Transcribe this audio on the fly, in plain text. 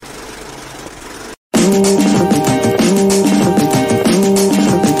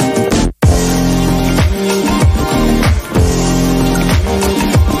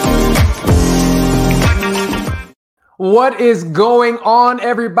What is going on,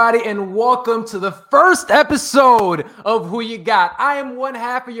 everybody, and welcome to the first episode of Who You Got. I am one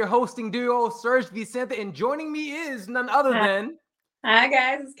half of your hosting duo, Serge Vicente, and joining me is none other than... Hi,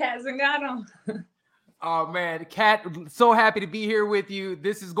 guys. It's Kat Zingano. Oh, man. Kat, so happy to be here with you.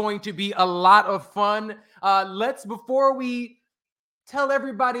 This is going to be a lot of fun. Before we tell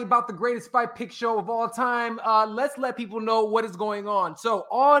everybody about the greatest fight pick show of all time, let's let people know what is going on. So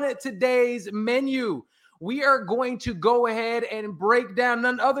on today's menu, we are going to go ahead and break down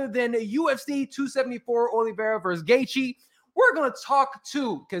none other than UFC 274 Oliveira versus Gaethje. We're going to talk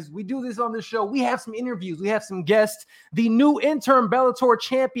to, because we do this on the show, we have some interviews, we have some guests. The new interim Bellator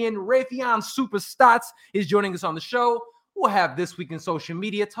champion, Raufeon Super Stotts, is joining us on the show. We'll have This Week in Social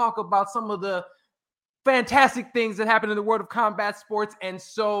Media, talk about some of the fantastic things that happen in the world of combat sports, and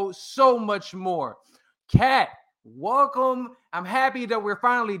so much more. Kat, welcome. I'm happy that we're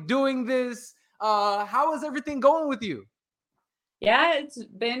finally doing this. How is everything going with you? Yeah, it's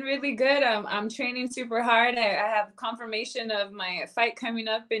been really good. I'm training super hard. I have confirmation of my fight coming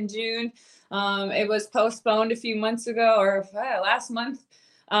up in June. It was postponed a few months ago, or last month,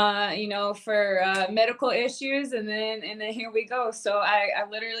 for medical issues, and then here we go. So I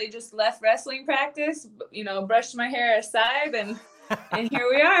literally just left wrestling practice, brushed my hair aside, and here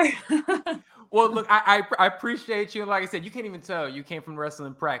we are. Well, look, I appreciate you. Like I said, you can't even tell you came from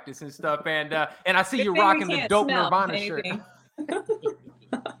wrestling practice and stuff. And I see you rocking the dope Nirvana shirt.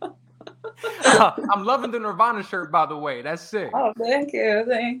 I'm loving the Nirvana shirt, by the way. That's sick. Oh, thank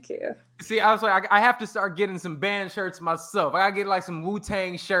you. See, I was like, I have to start getting some band shirts myself. I gotta get like some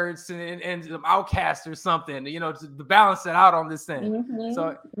Wu-Tang shirts and some Outkast or something, to balance it out on this thing. Mm-hmm.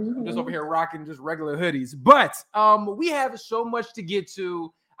 So I'm just over here rocking just regular hoodies. But we have so much to get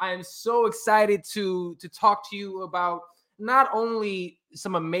to. I am so excited to talk to you about not only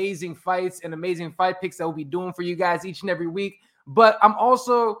some amazing fights and amazing fight picks that we'll be doing for you guys each and every week, but I'm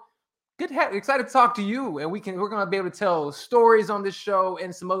also excited to talk to you, and we're going to be able to tell stories on this show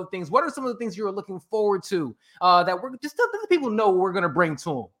and some other things. What are some of the things you're looking forward to that we're just to let the people know we're going to bring to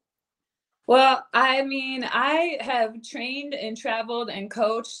them? Well, I mean, I have trained and traveled and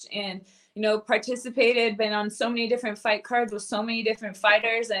coached and participated, been on so many different fight cards with so many different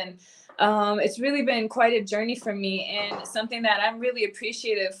fighters. And it's really been quite a journey for me, and something that I'm really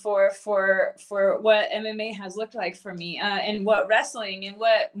appreciative for what MMA has looked like for me, and what wrestling and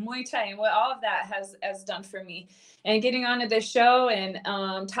what Muay Thai and what all of that has done for me. And getting onto this show and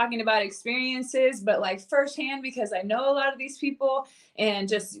talking about experiences, but like firsthand, because I know a lot of these people, and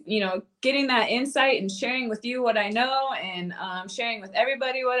just, getting that insight and sharing with you what I know, and sharing with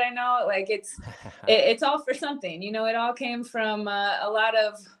everybody what I know. Like it's all for something, it all came from a lot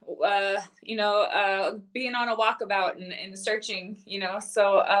of, being on a walkabout and searching,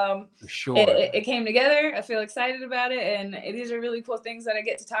 so sure. It came together. I feel excited about it. And these are really cool things that I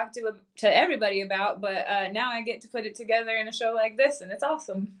get to talk to everybody about, but now I get to put it together in a show like this, and it's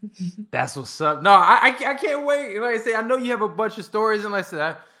awesome. That's what's up. No, I can't wait. Like I say, I know you have a bunch of stories, and like I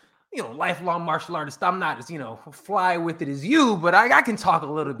said, lifelong martial artist. I'm not as, fly with it as you, but I can talk a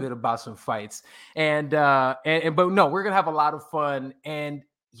little bit about some fights. But no, we're going to have a lot of fun. And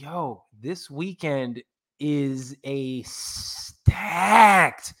this weekend is a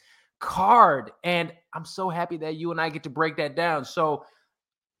stacked card, and I'm so happy that you and I get to break that down. So,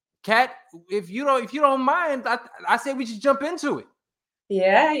 Kat, if you don't mind, I say we should jump into it.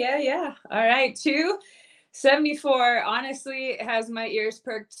 Yeah. All right, 274 honestly has my ears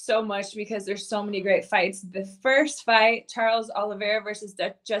perked so much because there's so many great fights. The first fight, Charles Oliveira versus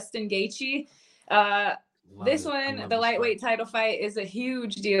Justin Gaethje. This one, the lightweight title fight, is a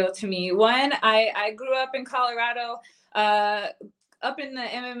huge deal to me. One, I grew up in Colorado, up in the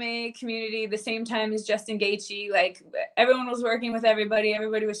MMA community the same time as Justin Gaethje. Like, everyone was working with everybody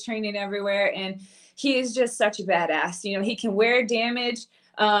was training everywhere, and he is just such a badass. He can wear damage.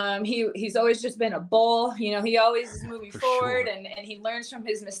 He's always just been a bull. He always is moving forward, sure. and he learns from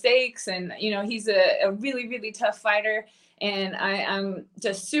his mistakes, and he's a really, really tough fighter, and I'm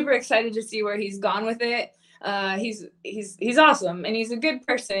just super excited to see where he's gone with it. He's awesome, and he's a good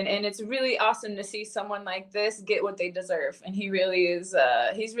person, and it's really awesome to see someone like this get what they deserve. And he really is,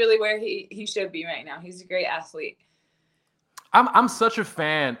 he's really where he should be right now. He's a great athlete. I'm such a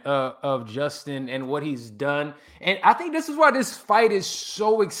fan of Justin and what he's done. And I think this is why this fight is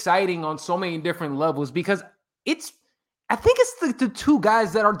so exciting on so many different levels, because I think it's the two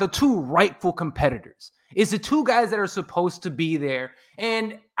guys that are the two rightful competitors. It's the two guys that are supposed to be there.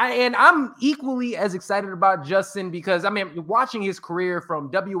 And I'm equally as excited about Justin, because watching his career from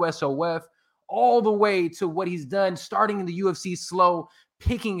WSOF all the way to what he's done, starting in the UFC slow,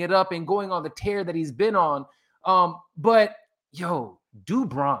 picking it up and going on the tear that he's been on. But yo, Do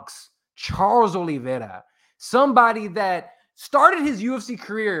Bronx, Charles Oliveira, somebody that started his UFC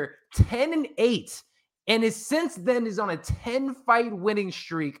career 10-8, and is since then is on a 10-fight winning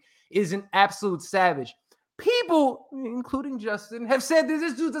streak, is an absolute savage. People, including Justin, have said that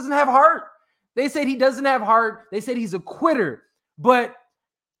this dude doesn't have heart. They said he doesn't have heart. They said he's a quitter. But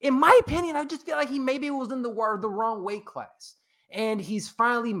in my opinion, I just feel like he maybe was in the wrong weight class. And he's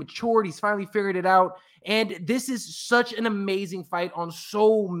finally matured. He's finally figured it out. And this is such an amazing fight on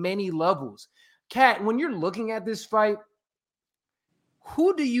so many levels. Kat, when you're looking at this fight,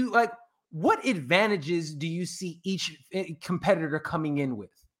 who do you like? What advantages do you see each competitor coming in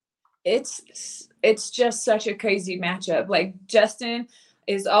with? It's just such a crazy matchup. Like, Justin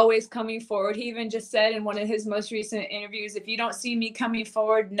is always coming forward. He even just said in one of his most recent interviews, if you don't see me coming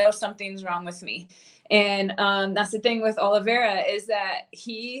forward, know something's wrong with me. And that's the thing with Oliveira, is that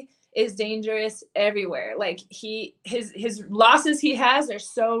he is dangerous everywhere. Like, his losses he has are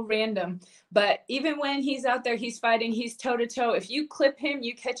so random. But even when he's out there, he's fighting, he's toe to toe. If you clip him,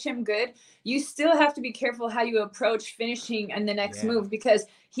 you catch him good, you still have to be careful how you approach finishing in the next move, because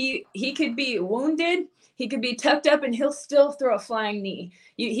he could be wounded, he could be tucked up, and he'll still throw a flying knee.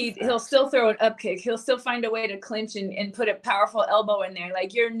 He'll still throw an up kick. He'll still find a way to clinch and put a powerful elbow in there.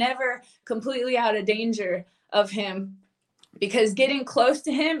 Like, you're never completely out of danger of him, because getting close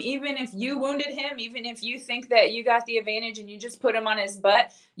to him, even if you wounded him, even if you think that you got the advantage and you just put him on his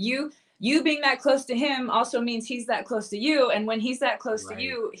butt, you being that close to him also means he's that close to you. And when he's that close to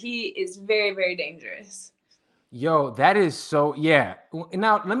you, he is very, very dangerous. Yo, that is so, yeah.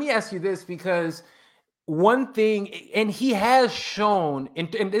 Now, let me ask you this, because one thing, and he has shown,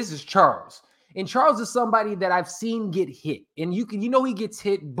 and this is Charles, and Charles is somebody that I've seen get hit, and he gets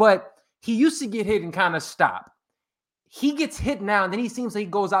hit, but he used to get hit and kind of stop. He gets hit now, and then he seems like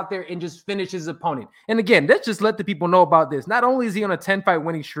he goes out there and just finishes his opponent. And again, let's just let the people know about this. Not only is he on a 10-fight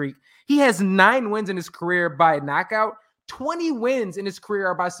winning streak, he has 9 wins in his career by knockout, 20 wins in his career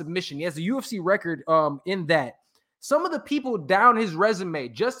are by submission. He has a UFC record in that. Some of the people down his resume,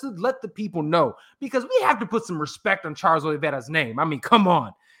 just to let the people know, because we have to put some respect on Charles Oliveira's name. I mean, come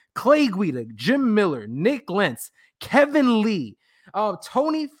on. Clay Guida, Jim Miller, Nick Lentz, Kevin Lee,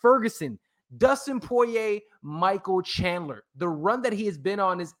 Tony Ferguson, Dustin Poirier, Michael Chandler. The run that he has been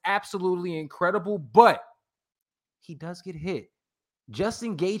on is absolutely incredible, but he does get hit.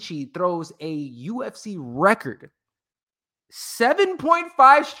 Justin Gaethje throws a UFC record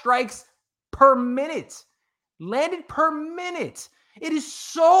 7.5 strikes per minute. Landed per minute. It is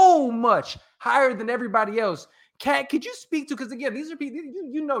so much higher than everybody else. Kat, could you speak to, because again, these are people,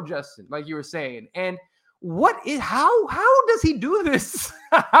 you know Justin, like you were saying, and how does he do this?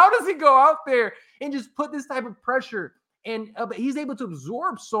 How does he go out there and just put this type of pressure, and he's able to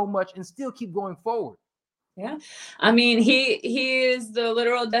absorb so much and still keep going forward? Yeah. I mean, he is the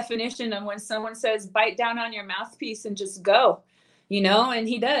literal definition of when someone says, bite down on your mouthpiece and just go, and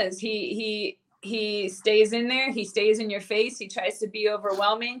he does. He stays in there. He stays in your face. He tries to be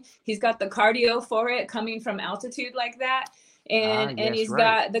overwhelming. He's got the cardio for it, coming from altitude like that. And he's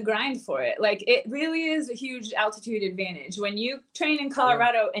got the grind for it. Like, it really is a huge altitude advantage. When you train in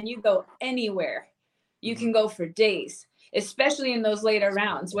Colorado and you go anywhere, you can go for days, especially in those later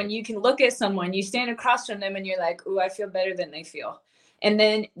rounds, when you can look at someone, you stand across from them and you're like, ooh, I feel better than they feel. And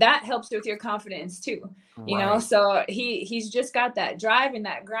then that helps with your confidence too, so he's just got that drive and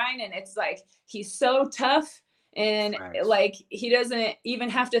that grind, and it's like, he's so tough, and like, he doesn't even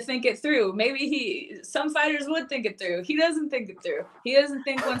have to think it through. Maybe some fighters would think it through. He doesn't think it through. He doesn't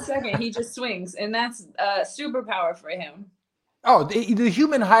think 1 second. He just swings, and that's a superpower for him. Oh, the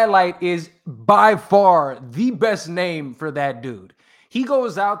human highlight is by far the best name for that dude. He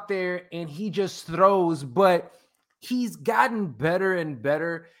goes out there and he just throws, but he's gotten better and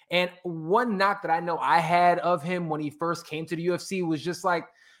better. And one knock that I know I had of him when he first came to the UFC was just like,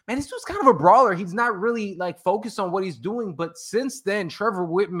 man, this dude's kind of a brawler. He's not really like focused on what he's doing. But since then, Trevor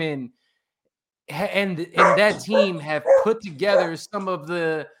Whitman and that team have put together some of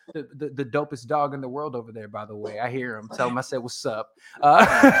the dopest dog in the world over there, by the way. I hear him. Tell him I said what's up.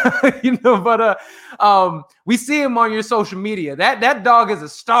 We see him on your social media. That dog is a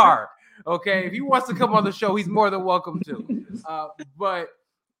star. Okay, if he wants to come on the show, he's more than welcome to. But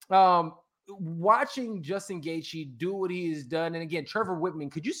watching Justin Gaethje do what he has done, and again, Trevor Whitman,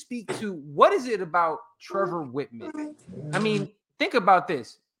 could you speak to what is it about Trevor Whitman? I mean, think about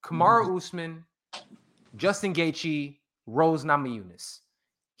this: Kamaru Usman, Justin Gaethje, Rose Namajunas.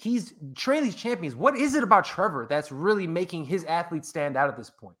 He's trained these champions. What is it about Trevor that's really making his athletes stand out at this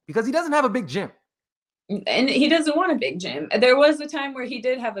point? Because he doesn't have a big gym. And he doesn't want a big gym. There was a time where he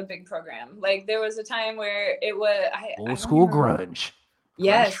did have a big program. Like there was a time where it was old school grunge.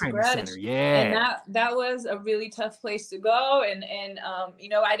 Yes, Training Center. Yeah. And that was a really tough place to go. And you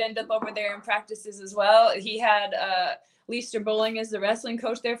know, I'd end up over there in practices as well. He had Leister Bowling as the wrestling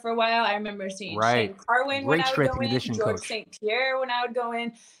coach there for a while. I remember seeing Shane Carwin when I would go in, George St. Pierre when I would go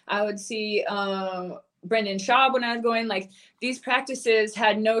in. I would see Brendan Schaub when I would go in. Like these practices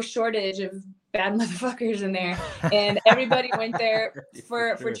had no shortage of bad motherfuckers in there, and everybody went there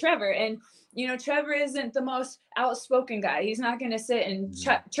for Trevor. And you know, Trevor isn't the most outspoken guy. He's not going to sit and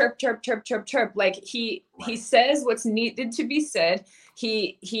chirp. Like he says what's needed to be said.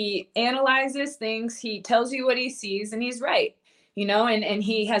 He analyzes things. He tells you what he sees, and he's right. You know, and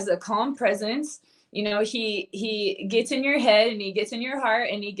he has a calm presence. You know, he gets in your head and he gets in your heart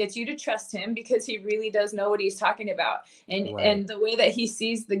and he gets you to trust him because he really does know what he's talking about. And the way that he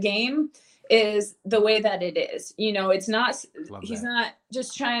sees the game is the way that it is. You know, it's not, he's not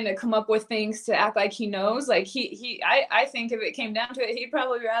just trying to come up with things to act like he knows. Like I think if it came down to it, he'd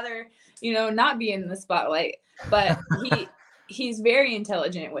probably rather, you know, not be in the spotlight, but he's very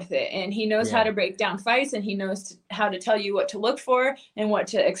intelligent with it, and he knows how to break down fights, and he knows how to tell you what to look for and what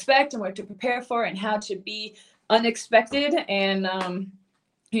to expect and what to prepare for and how to be unexpected. And,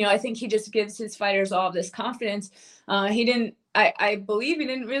 you know, I think he just gives his fighters all of this confidence. I believe he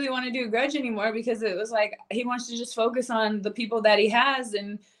didn't really want to do grudge anymore because it was like he wants to just focus on the people that he has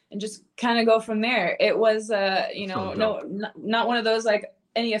and just kind of go from there. It was, you know, not one of those like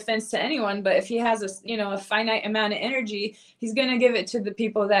any offense to anyone, but if he has a finite amount of energy, he's going to give it to the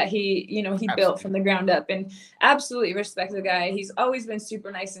people that he built from the ground up. And absolutely respect the guy. He's always been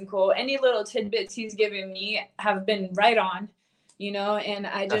super nice and cool. Any little tidbits he's given me have been right on. You know, and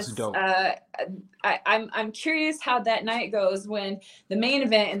I just, I'm curious how that night goes when the main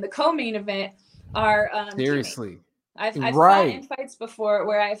event and the co-main event are seriously. I've fought in fights before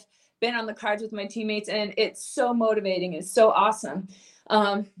where I've been on the cards with my teammates, and it's so motivating. It's so awesome.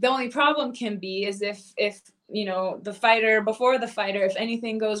 The only problem can be is if you know, the fighter before the fighter, if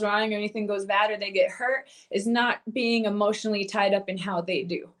anything goes wrong or anything goes bad or they get hurt, is not being emotionally tied up in how they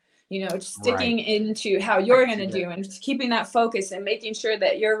do. You know, sticking into how you're going to do and just keeping that focus and making sure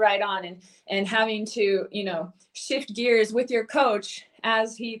that you're right on and having to, you know, shift gears with your coach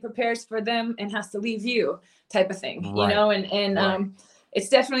as he prepares for them and has to leave you type of thing, you know, and it's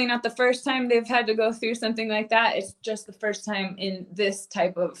definitely not the first time they've had to go through something like that. It's just the first time in this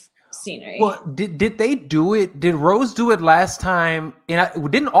type of scenery. Well, did they do it? Did Rose do it last time? And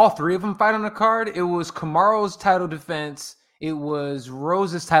didn't all three of them fight on the card? It was Kamaru's title defense. It was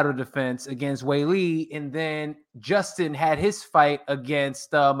Rose's title defense against Weili, and then Justin had his fight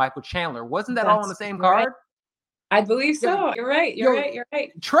against Michael Chandler. Wasn't that all on the same card? I believe so. You're right. You're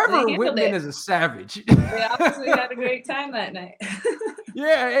right. Trevor Whitman is a savage. They obviously had a great time that night.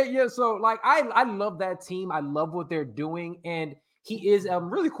 Yeah. So, like, I love that team. I love what they're doing, and he is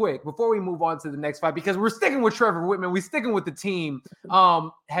really quick before we move on to the next fight, because we're sticking with Trevor Whitman. We're sticking with the team.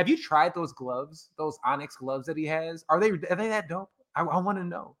 Have you tried those gloves, those Onyx gloves that he has? Are they that dope? I want to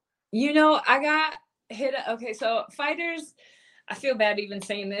know. You know, I got hit. Okay, so fighters, I feel bad even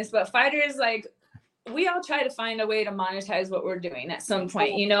saying this, but fighters, like, we all try to find a way to monetize what we're doing at some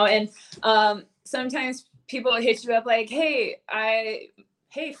point, you know, and sometimes people hit you up like, hey,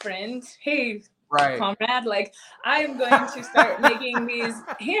 friend, hey, comrade, like, I'm going to start making these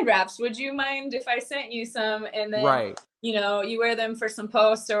hand wraps. Would you mind if I sent you some? And then, you know, you wear them for some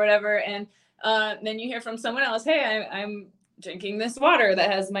posts or whatever. And then you hear from someone else, hey, I'm drinking this water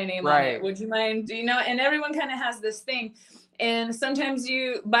that has my name on it. Would you mind? You know, and everyone kind of has this thing. And sometimes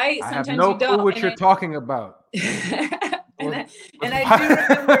you bite, sometimes you don't. I have no clue what you're talking about. And I do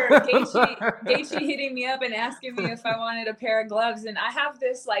remember Gaethje hitting me up and asking me if I wanted a pair of gloves. And I have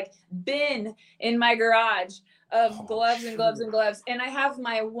this like bin in my garage of gloves and gloves and gloves. And I have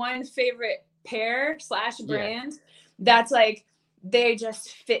my one favorite pair / brand that's like, they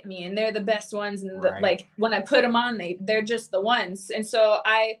just fit me and they're the best ones. And like when I put them on, they're just the ones. And so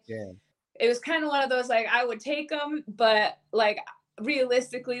it was kind of one of those, like, I would take them, but like,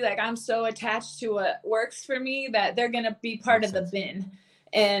 realistically, like, I'm so attached to what works for me that they're gonna be part of the bin.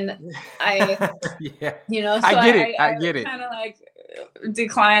 And I you know, so I get it. Kind of like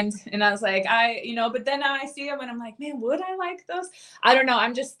declined, and I was like, but then now I see them and I'm like, man, would I like those? I don't know.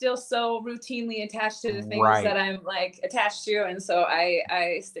 I'm just still so routinely attached to the things that I'm like attached to, and so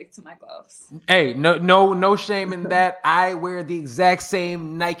I stick to my gloves. Hey, no shame in that. I wear the exact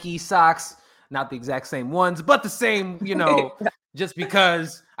same Nike socks, not the exact same ones, but the same, you know, just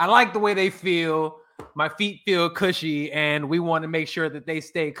because I like the way they feel. My feet feel cushy, and we want to make sure that they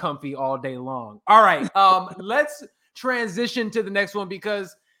stay comfy all day long. All right, let's transition to the next one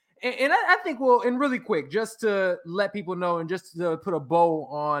because, and I think and really quick, just to let people know and just to put a bow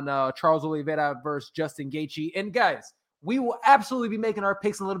on Charles Oliveira versus Justin Gaethje. And guys, we will absolutely be making our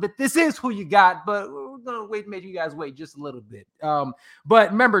picks in a little bit. This is who you got, but we're gonna make you guys wait just a little bit.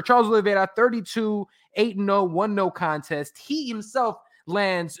 But remember, Charles Oliveira, 32, 8-0, 1-0 contest. He himself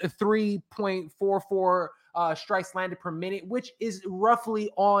lands 3.44 strikes landed per minute, which is roughly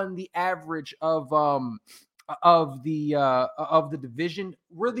on the average of the division.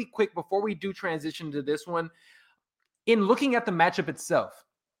 Really quick before we do transition to this one, in looking at the matchup itself,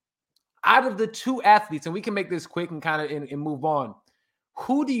 out of the two athletes, and we can make this quick and kind of and move on,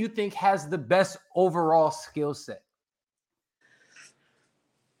 who do you think has the best overall skill set?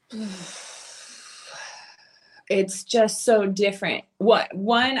 It's just so different.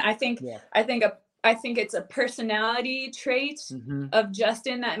 I think it's a personality trait of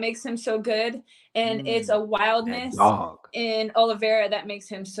Justin that makes him so good, and it's a wildness in Oliveira that makes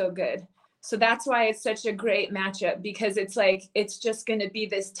him so good. So that's why it's such a great matchup, because it's like it's just going to be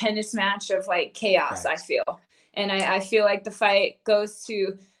this tennis match of like chaos. Right. I feel, and I feel like the fight goes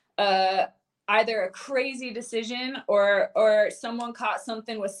to either a crazy decision or someone caught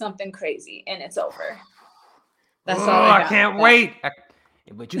something with something crazy and it's over. That's all I can't wait.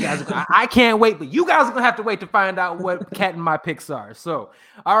 But you guys, I can't wait. But you guys are gonna have to wait to find out what Cat and my picks are. So,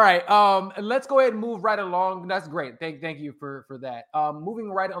 all right, let's go ahead and move right along. That's great. Thank you for that.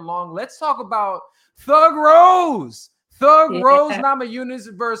 Moving right along, let's talk about Thug Rose. Rose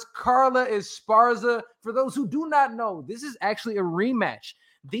Namajunas versus Carla Esparza. For those who do not know, this is actually a rematch.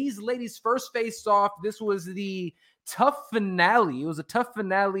 These ladies first faced off. This was the tough finale. It was a tough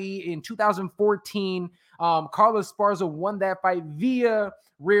finale in 2014. Carla Esparza won that fight via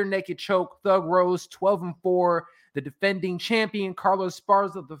rear naked choke. Thug Rose 12-4, the defending champion. Carla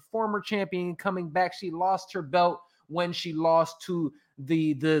Esparza, the former champion, coming back. She lost her belt when she lost to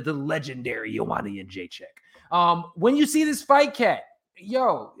the legendary Joanna Jędrzejczyk. When you see this fight, Cat, you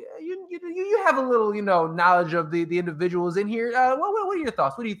have a little knowledge of the individuals in here. What are your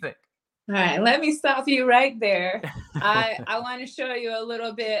thoughts? What do you think? All right, let me stop you right there. I want to show you a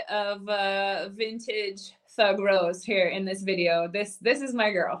little bit of vintage Thug Rose here in this video. This is my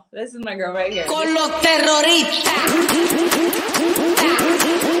girl. This is my girl right here. Con los terroristas.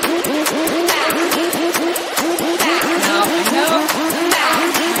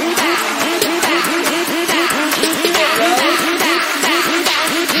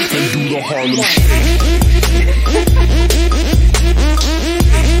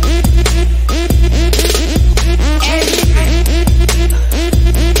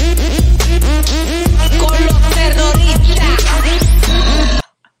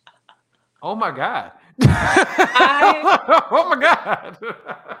 Oh my God. Oh my God.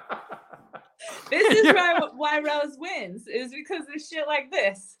 This is why Rose wins, is because of shit like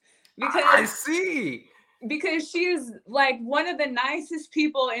this. Because I see. Because she's like one of the nicest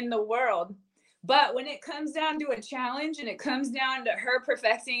people in the world. But when it comes down to a challenge and it comes down to her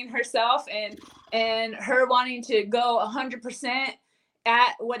perfecting herself and her wanting to go 100%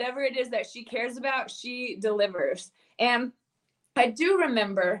 at whatever it is that she cares about, she delivers. And I do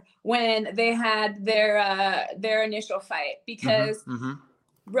remember when they had their initial fight, because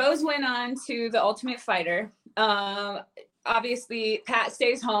Rose went on to The Ultimate Fighter. Obviously, Pat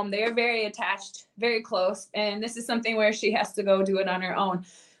stays home. They are very attached, very close. And this is something where she has to go do it on her own.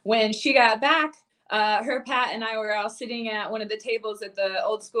 When she got back, Pat and I were all sitting at one of the tables at the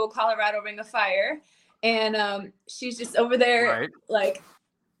old school Colorado Ring of Fire. And she's just over there like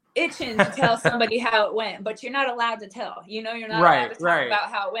itching to tell somebody how it went, but you're not allowed to tell. You're not allowed to talk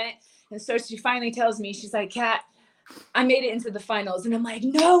about how it went. And so she finally tells me, she's like, Kat, I made it into the finals. And I'm like,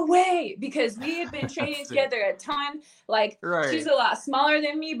 no way, because we had been training together a ton. Like, she's a lot smaller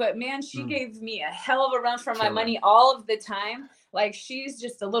than me, but man, she gave me a hell of a run for my money all of the time. Like, she's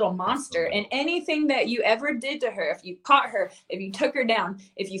just a little monster. And anything that you ever did to her, if you caught her, if you took her down,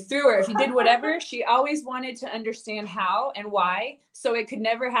 if you threw her, if you did whatever, she always wanted to understand how and why, so it could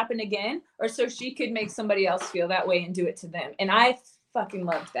never happen again, or so she could make somebody else feel that way and do it to them. And I fucking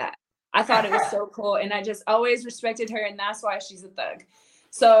loved that. I thought it was so cool. And I just always respected her. And that's why she's a thug.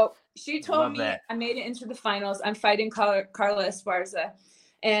 So she told me I made it into the finals. I'm fighting Carla Esparza.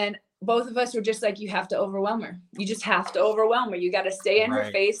 And both of us were just like, you have to overwhelm her. You just have to overwhelm her. You got to stay in her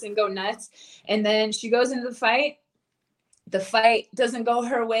face and go nuts. And then she goes into the fight. The fight doesn't go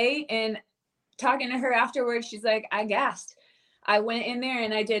her way. And talking to her afterwards, she's like, I gassed. I went in there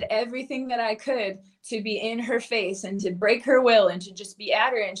and I did everything that I could to be in her face and to break her will and to just be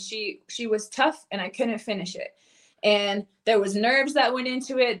at her. And she was tough and I couldn't finish it. And there was nerves that went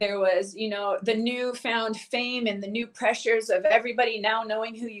into it. There was, you know, the newfound fame and the new pressures of everybody now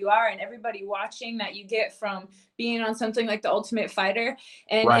knowing who you are and everybody watching that you get from being on something like The Ultimate Fighter.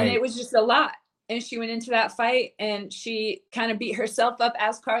 And it was just a lot. And she went into that fight and she kind of beat herself up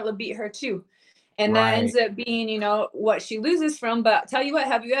as Carla beat her too. And that ends up being, you know, what she loses from. But tell you what,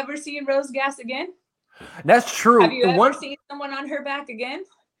 have you ever seen Rose gas again? That's true. Have you ever seen someone on her back again?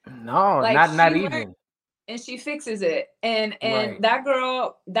 No, like not even. And she fixes it. And that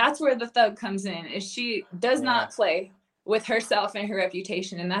girl, that's where the thug comes in, is she does not play with herself and her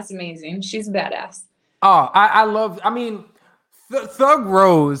reputation. And that's amazing. She's badass. Oh, I love, I mean, Thug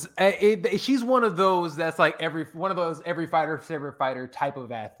Rose, she's one of those that's like every fighter's favorite fighter type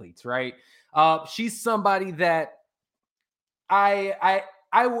of athletes, right? She's somebody that I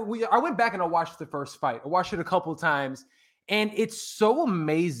went back and I watched the first fight. I watched it a couple of times, and it's so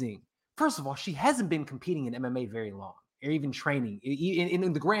amazing. First of all, she hasn't been competing in MMA very long, or even training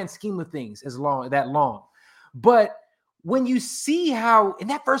in the grand scheme of things that long. But when you see how in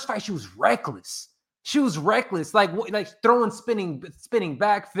that first fight she was reckless. She was reckless, like throwing spinning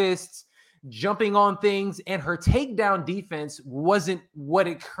back fists, jumping on things, and her takedown defense wasn't what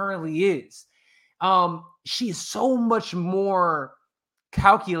it currently is. She is so much more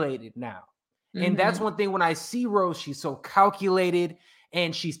calculated now. Mm-hmm. And that's one thing when I see Rose, she's so calculated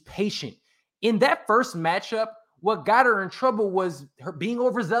and she's patient. In that first matchup, what got her in trouble was her being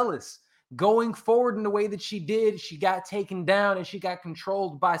overzealous. Going forward in the way that she did, she got taken down and she got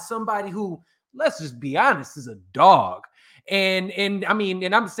controlled by somebody who, let's just be honest, is a dog. And I mean,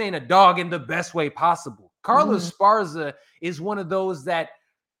 and I'm saying a dog in the best way possible. Carla Esparza is one of those that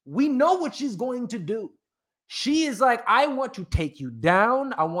we know what she's going to do. She is like, I want to take you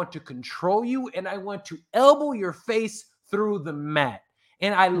down, I want to control you, and I want to elbow your face through the mat.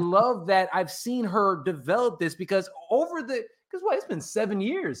 And I love that I've seen her develop this because it's been 7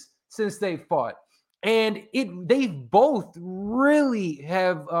 years since they fought. And they both really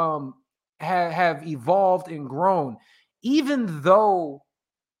have evolved and grown, even though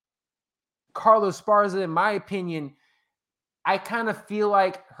Carla Esparza, in my opinion, I kind of feel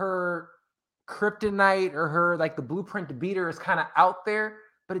like her kryptonite or her, like the blueprint to beat her is kind of out there,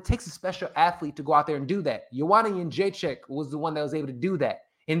 but it takes a special athlete to go out there and do that. Joanna Jędrzejczyk was the one that was able to do that.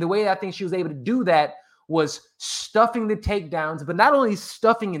 And the way I think she was able to do that was stuffing the takedowns, but not only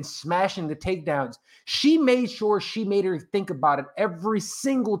stuffing and smashing the takedowns, she made sure she made her think about it every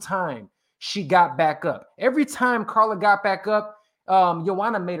single time she got back up. Every time Carla got back up,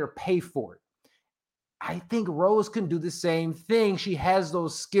 Joanna made her pay for it. I think Rose can do the same thing. She has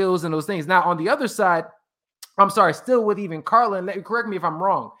those skills and those things. Now, on the other side, I'm sorry, still with even Carla, and correct me if I'm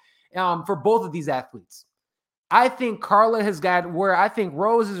wrong, for both of these athletes, I think Carla has got where I think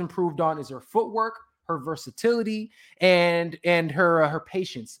Rose has improved on is her footwork, her versatility, and her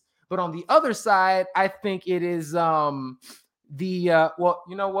patience. But on the other side, I think it is well,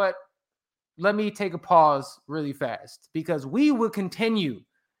 you know what? Let me take a pause really fast because we will continue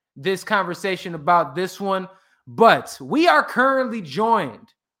this conversation about this one, but we are currently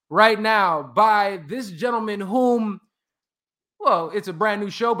joined right now by this gentleman whom, well, it's a brand new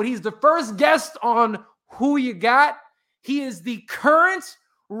show, but he's the first guest on Who You Got. He is the current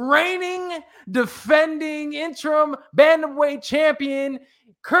reigning, defending interim bantamweight champion,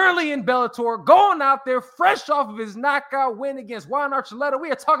 currently in Bellator, going out there fresh off of his knockout win against Juan Archuleta.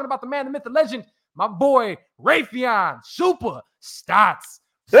 We are talking about the man, the myth, the legend, my boy, Raufeon Super Stotts.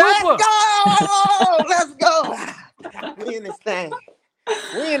 Let's go! Let's go! We in this thing.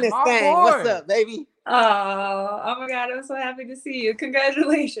 What's up, baby? Oh my God, I'm so happy to see you.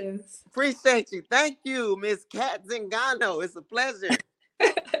 Congratulations. Appreciate you. Thank you, Miss Kat Zingano. It's a pleasure.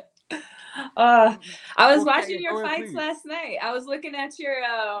 I was watching your fights last night. I was looking at your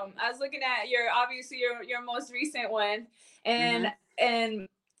obviously your most recent one, and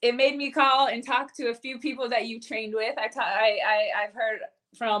it made me call and talk to a few people that you trained with. I've heard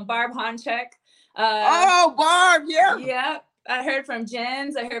from Barb Honchek. Barb, yeah. Yeah. I heard from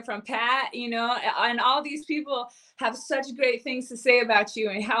Jens, I heard from Pat, and all these people have such great things to say about you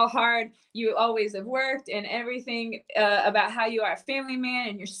and how hard you always have worked and everything about how you are a family man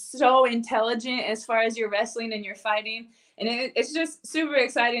and you're so intelligent as far as your wrestling and your fighting. And it's just super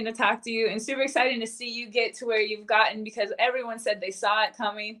exciting to talk to you and super exciting to see you get to where you've gotten because everyone said they saw it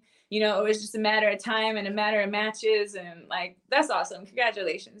coming. It was just a matter of time and a matter of matches. And that's awesome.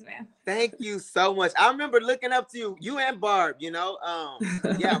 Congratulations, man. Thank you so much. I remember looking up to you and Barb,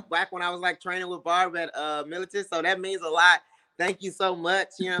 yeah, back when I was training with Barb at Militant. So that means a lot Thank you so much.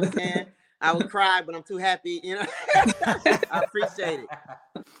 You know what I'm saying? I would cry, but I'm too happy. You know, I appreciate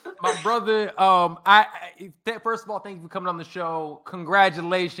it. My brother, first of all, thank you for coming on the show.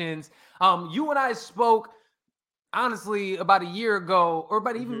 Congratulations. You and I spoke honestly about a year ago, or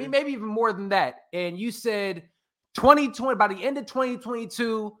about even maybe even more than that, and you said 2020, by the end of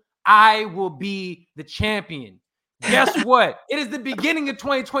 2022, I will be the champion. Guess what? It is the beginning of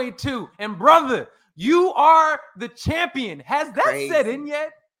 2022, and brother, you are the champion. Has that set in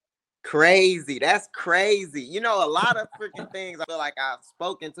yet? Crazy. That's crazy. You know, a lot of freaking things I feel like I've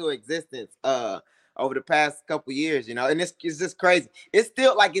spoken to existence over the past couple years, you know, and it's just crazy. It's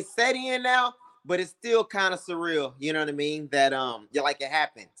still like it's set in now, but it's still kind of surreal, you know what I mean? That yeah, like it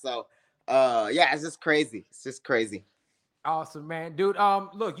happened. So yeah, it's just crazy. It's just crazy. Awesome, man. Dude,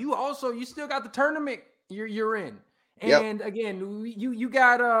 look, you still got the tournament you're in. Yep. And again, you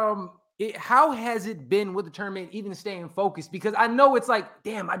got how has it been with the tournament, even staying focused? Because I know it's like,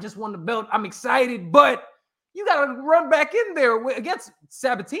 damn, I just won the belt. I'm excited, but you got to run back in there against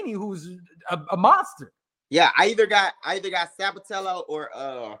Sabatini, who's a monster. Yeah, I either got Sabatello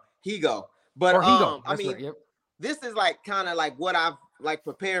or Higo. But I mean, right, this is like kind of like what I've like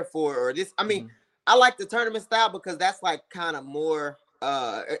prepared for, or this. I mean, I like the tournament style because that's like kind of more.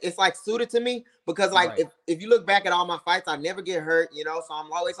 It's like suited to me because like if you look back at all my fights, I never get hurt, you know, so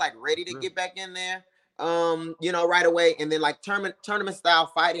I'm always like ready to get back in there, you know, right away. And then like tournament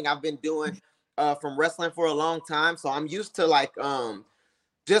style fighting I've been doing from wrestling for a long time, so I'm used to like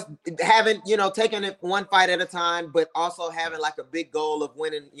just having, you know, taking it one fight at a time, but also having like a big goal of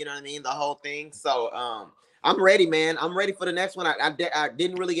winning, you know what I mean, the whole thing. So I'm ready, man. I'm ready for the next one. I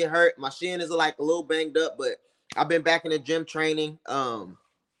didn't really get hurt. My shin is like a little banged up, but I've been back in the gym training. You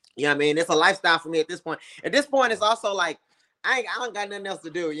know what I mean? It's a lifestyle for me at this point. At this point, it's also like I don't got nothing else to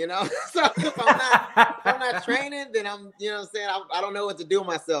do, you know? So if I'm not training, then I'm, you know what I'm saying? I don't know what to do with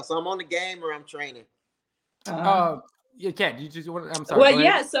myself. So I'm on the game or I'm training. You can't. I'm sorry. Well,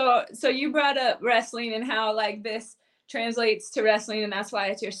 yeah. So you brought up wrestling and how like this translates to wrestling, and that's why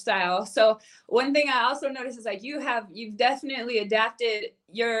it's your style. So one thing I also noticed is like you've definitely adapted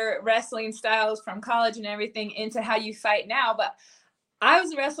your wrestling styles from college and everything into how you fight now. But I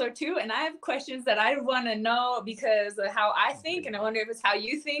was a wrestler too, and I have questions that I want to know because of how I think, and I wonder if it's how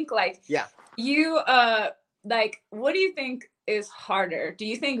you think. Like, yeah, you like, what do you think is harder? Do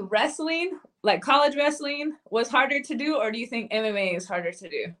you think wrestling, like college wrestling, was harder to do, or do you think MMA is harder to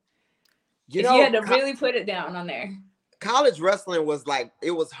do? You had to really put it down on there. College wrestling was like,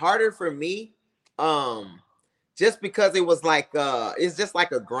 it was harder for me just because it was like it's just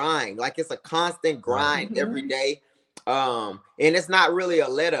like a grind, like it's a constant grind every day, and it's not really a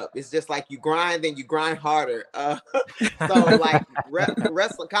let up. It's just like you grind, then you grind harder. So like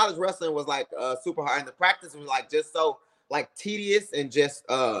college wrestling was like super hard, and the practice was like just so like tedious, and just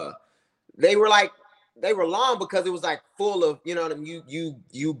they were long because it was like full of, you know what I mean,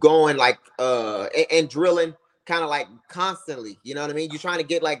 you going like and drilling kind of like constantly, you know what I mean? You're trying to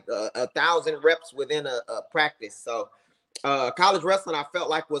get like 1,000 reps within a practice. So college wrestling I felt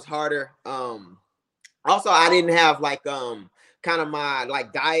like was harder. Also I didn't have like kind of my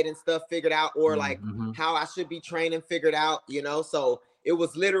like diet and stuff figured out, or like how I should be training figured out, you know? So it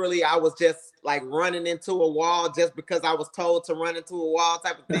was literally, I was just like running into a wall just because I was told to run into a wall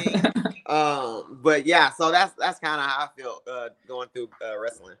type of thing. But yeah, so that's kind of how I feel going through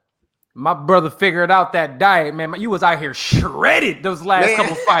wrestling. My brother figured out that diet, man. You was out here shredded those last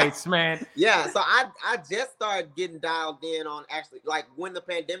couple fights, man. Yeah, so I just started getting dialed in on actually like when the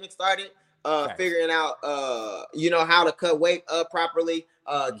pandemic started, figuring out you know, how to cut weight properly,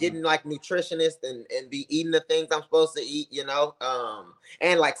 getting like nutritionist and be eating the things I'm supposed to eat, you know,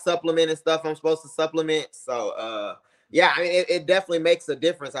 and like supplementing stuff I'm supposed to supplement. So yeah, I mean it definitely makes a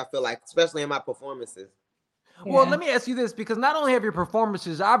difference, I feel like, especially in my performances. Well, let me ask you this, because not only have your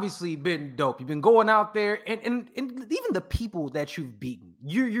performances obviously been dope, you've been going out there and even the people that you've beaten,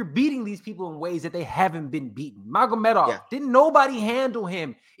 you're beating these people in ways that they haven't been beaten. Magomedov, didn't nobody handle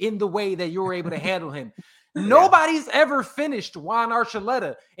him in the way that you were able to handle him. Nobody's ever finished Juan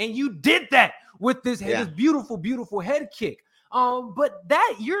Archuleta, and you did that with this beautiful, beautiful head kick. But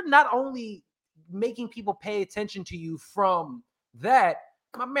that you're not only making people pay attention to you from that.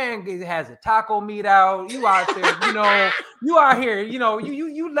 My man has a taco meat out. You out there, you know, you out here, you know,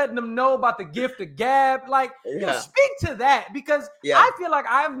 you letting them know about the gift of gab. Like, you know, speak to that, because I feel like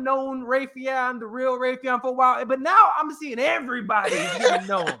I've known Raytheon, the real Raytheon, for a while, but now I'm seeing everybody getting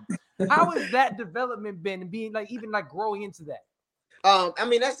known. How has that development been, and being like, even like growing into that? I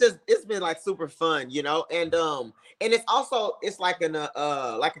mean, it's been like super fun, you know, and it's also, it's like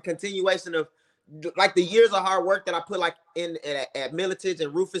a continuation of like the years of hard work that I put like in at Militage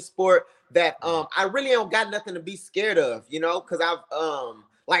and Rufus Sport, that I really don't got nothing to be scared of, you know, because I've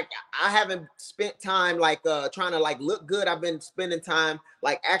like I haven't spent time like trying to like look good. I've been spending time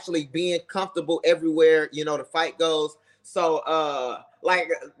like actually being comfortable everywhere, you know, the fight goes. So like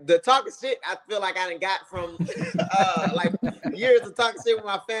the talking shit, I feel like I done got from like years of talking shit with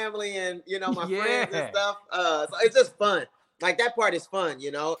my family and, you know, my friends and stuff. So it's just fun. Like that part is fun,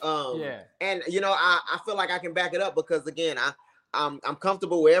 you know. And you know, I feel like I can back it up because again, I'm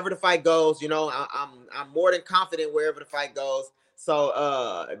comfortable wherever the fight goes. You know, I'm more than confident wherever the fight goes.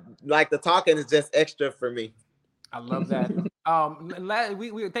 So like the talking is just extra for me. I love that.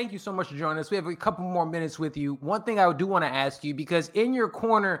 We thank you so much for joining us. We have a couple more minutes with you. One thing I do want to ask you, because in your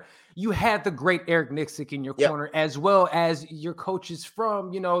corner, you had the great Eric Nicksick in your corner, as well as your coaches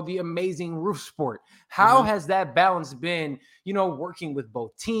from, you know, the amazing Roof Sport. How has that balance been, you know, working with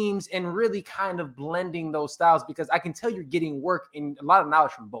both teams and really kind of blending those styles? Because I can tell you're getting work and a lot of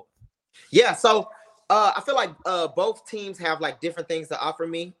knowledge from both. Yeah, so I feel like both teams have like different things to offer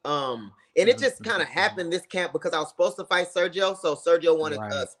me. And it just kind of happened this camp because I was supposed to fight Sergio. So Sergio wanted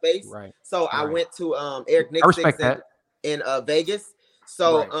space. So I went to Eric Nicksick in Vegas.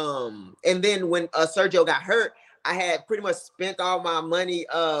 So and then when Sergio got hurt, I had pretty much spent all my money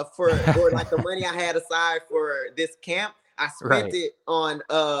or like the money I had aside for this camp. I spent it on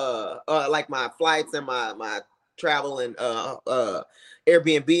like my flights and my travel and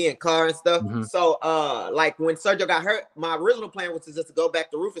Airbnb and car and stuff. So like when Sergio got hurt, my original plan was to just go back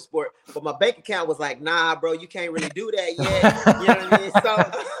to Rufus Sport, but my bank account was like, nah, bro, you can't really do that yet. You know what I mean?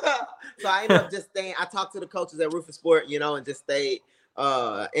 So I ended up just staying. I talked to the coaches at Rufus Sport, you know, and just stayed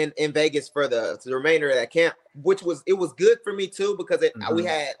in Vegas for the remainder of that camp, which was good for me too, because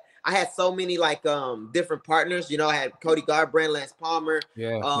I had so many like different partners. You know, I had Cody Garbrandt, Lance Palmer,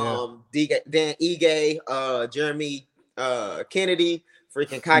 Dan Ige, Jeremy Kennedy,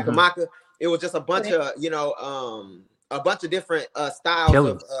 freaking Kai Kamaka. It was just a bunch of, you know, a bunch of different styles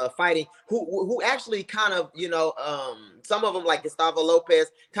of fighting who actually kind of, you know, some of them like Gustavo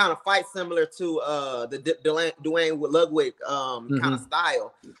Lopez kind of fight similar to the Dwayne Ludwig kind of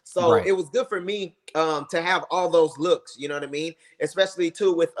style. So it was good for me to have all those looks, you know what I mean? Especially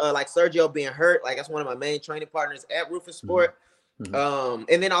too with like Sergio being hurt. Like that's one of my main training partners at Rufus Sport. And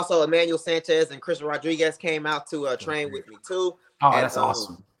then also Emmanuel Sanchez and Christian Rodriguez came out to train with me too. Oh, that's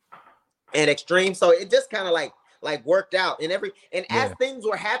awesome. And Extreme. So it just kind of like worked out. And as things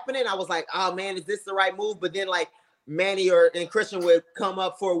were happening, I was like, oh man, is this the right move? But then like Manny and Christian would come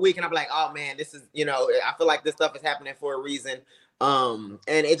up for a week and I'd be like, oh man, this is, you know, I feel like this stuff is happening for a reason. And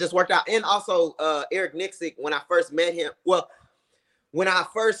it just worked out. And also Eric Nicksick, when I first met him, when I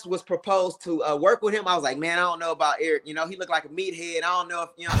first was proposed to work with him, I was like, man, I don't know about Eric. You know, he looked like a meathead. I don't know if,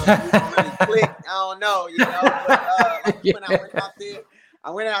 you know, we don't really click. I don't know, you know. But when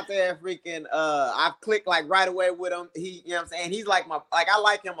I went out there, freaking, I clicked like right away with him. He, you know what I'm saying? He's like I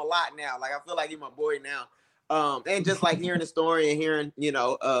like him a lot now. Like, I feel like he's my boy now. And just like hearing the story and hearing, you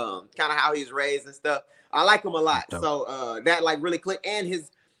know, kind of how he's raised and stuff. I like him a lot. So that like really clicked. And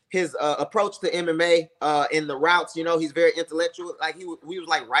his approach to MMA in the routes, you know, he's very intellectual. Like we was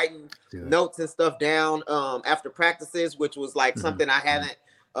like writing notes and stuff down after practices, which was like something I haven't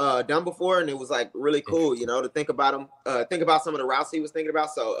done before, and it was like really cool, you know, to think about him, think about some of the routes he was thinking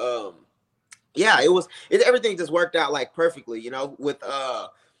about. So yeah, everything just worked out like perfectly, you know, with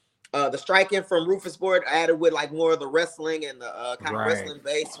the striking from Rufus Sport added with like more of the wrestling and the kind of wrestling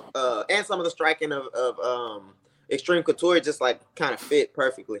base, and some of the striking of Extreme Couture just like kind of fit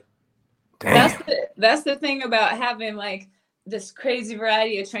perfectly. That's the thing about having like this crazy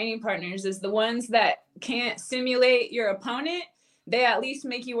variety of training partners, is the ones that can't simulate your opponent, they at least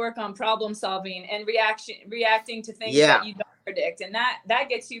make you work on problem solving and reacting to things that you don't predict. And that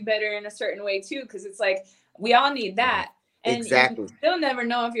gets you better in a certain way too, because it's like we all need that. And you still never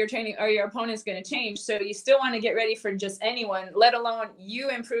know if your training or your opponent's going to change. So you still want to get ready for just anyone, let alone you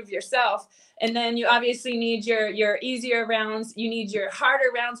improve yourself. And then you obviously need your easier rounds. You need your harder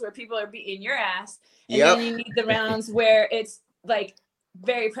rounds where people are beating your ass. And then you need the rounds where it's like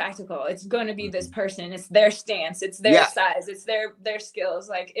very practical. It's going to be this person. It's their stance. It's their size. It's their skills.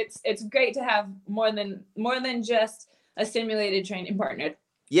 Like it's great to have more than just a simulated training partner.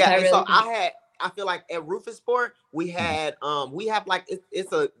 Yeah. And so I feel like at Rufus Sport, we have like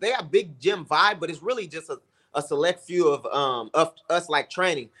they have big gym vibe, but it's really just a select few of us like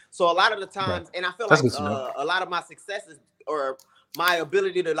training. So a lot of the times, and I feel like a lot of my successes or my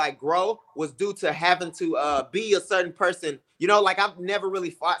ability to like grow was due to having to be a certain person. You know, like I've never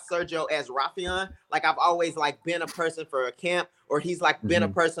really fought Sergio as Rafion. Like I've always like been a person for a camp, or he's like been a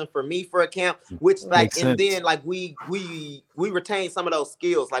person for me for a camp. Which like then like we retain some of those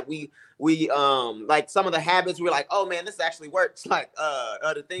skills. Like we like some of the habits. We're like, oh man, this actually works. Like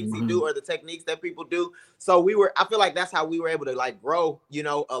the things he do or the techniques that people do. So I feel like that's how we were able to like grow, you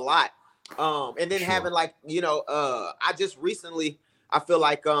know, a lot. And then having like, you know, I just recently, I feel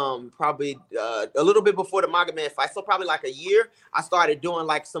like probably a little bit before the Magomed fight, so probably like a year, I started doing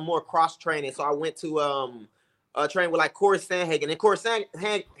like some more cross training. So I went to train with like Corey Sandhagen, and Corey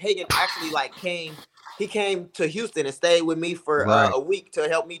Sandhagen actually like came to Houston and stayed with me for a week to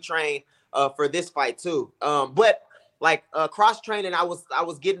help me train for this fight too. But like cross training, I was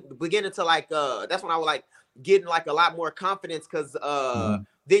beginning to like that's when I was like getting like a lot more confidence, because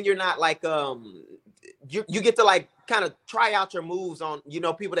then you're not like you get to like kind of try out your moves on, you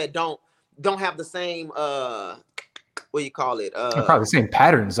know, people that don't have the same what do you call it, probably the same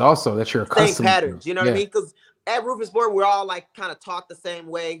patterns also that you're accustomed same patterns, you know what I mean? Because at Roufusport, we're all like kind of taught the same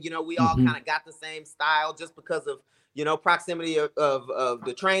way, you know, we all kind of got the same style just because of, you know, proximity of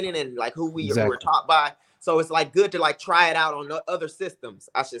the training and like who we were taught by. So it's like good to like try it out on other systems,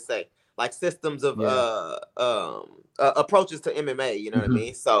 I should say, like systems of approaches to MMA, you know what I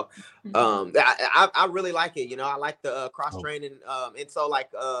mean? So I really like it, you know. I like the cross training, and so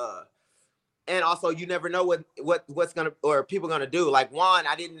like and also you never know what's gonna or people gonna do. Like Juan,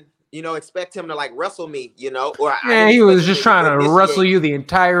 I didn't, you know, expect him to like wrestle me, you know, or he was just trying to wrestle you the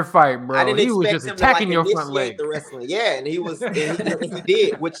entire fight, bro. He was just attacking your front leg. The wrestling, and he was, and he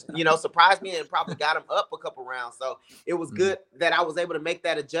did, which, you know, surprised me and probably got him up a couple rounds. So it was good that I was able to make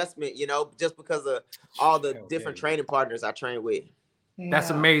that adjustment, you know, just because of all the different training partners I trained with. That's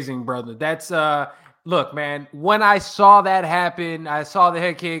amazing, brother. That's look, man. When I saw that happen, I saw the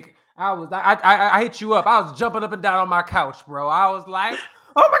head kick. I hit you up. I was jumping up and down on my couch, bro. I was like,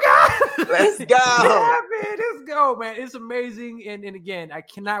 oh my God, let's go. Yeah, man, let's go, man. It's amazing. And again, I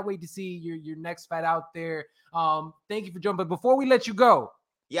cannot wait to see your next fight out there. Thank you for jumping. But before we let you go,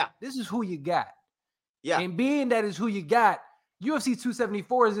 this is who you got. And being that is who you got, UFC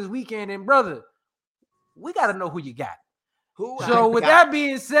 274 is this weekend. And brother, we got to know who you got. So with that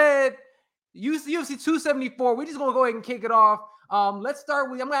being said, UFC 274, we're just going to go ahead and kick it off. Let's start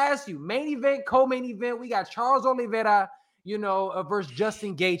with, I'm going to ask you, main event, co-main event. We got Charles Oliveira, you know, versus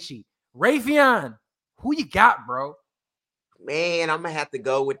Justin Gaethje. Rafion, who you got, bro? Man, I'm gonna have to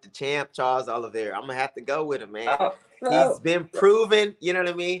go with the champ, Charles Oliveira. I'm gonna have to go with him, man. He's been proven, you know what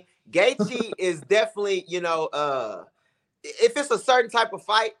I mean? Gaethje is definitely, you know, if it's a certain type of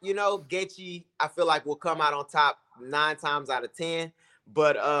fight, you know, Gaethje, I feel like will come out on top 9 times out of 10.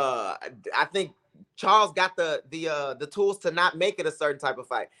 But I think Charles got the tools to not make it a certain type of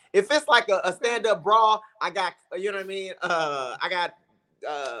fight. If it's like a stand-up brawl, I got, you know what I mean? I got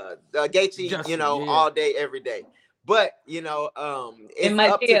Gaethje, Justin, you know, all day, every day. But, you know, it's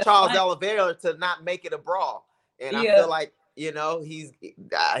up to Charles Oliveira to not make it a brawl. And I feel like, you know, he's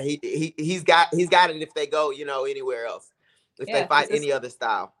got it if they go, you know, anywhere else. If they fight any other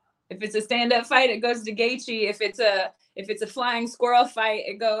style. If it's a stand-up fight, it goes to Gaethje. If it's a flying squirrel fight,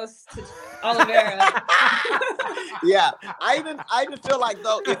 it goes to Oliveira. I even feel like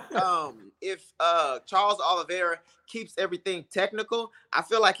though if Charles Oliveira keeps everything technical, I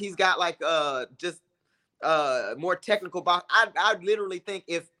feel like he's got like just more technical box. I literally think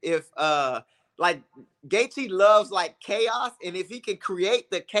if like Gaethje loves like chaos, and if he can create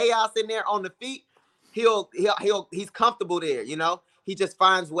the chaos in there on the feet, he's comfortable there, you know. He just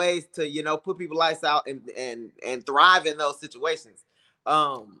finds ways to, you know, put people lights out and thrive in those situations.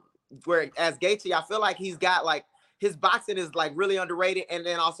 Whereas Gaethje, I feel like he's got like his boxing is like really underrated, and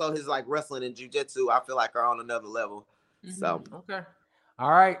then also his like wrestling and jiu-jitsu, I feel like are on another level. So okay.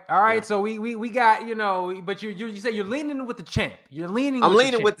 All right. Yeah. So we got, you know, but you say you're leaning with the champ. I'm leaning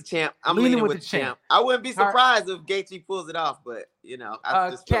with the champ. I'm leaning with the champ. I wouldn't be surprised if Gaethje pulls it off, but you know,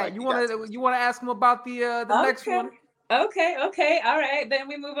 I just feel Kat, like you want to ask him about the next one? Okay. All right. Then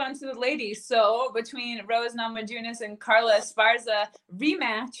we move on to the ladies. So between Rose Namajunas and Carla Esparza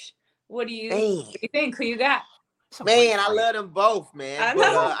rematch, what do you think? Who you got? Man, I love them both, man. But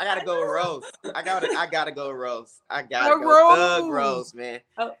I gotta go with Rose. I gotta go with Rose. I gotta go Thug Rose, man.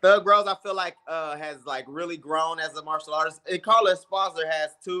 Thug Rose, I feel like has like really grown as a martial artist. And Carla Esparza has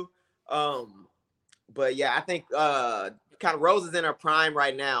too. But yeah, I think kind of Rose is in her prime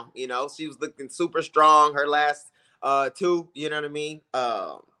right now. You know, she was looking super strong her last 2, you know what I mean?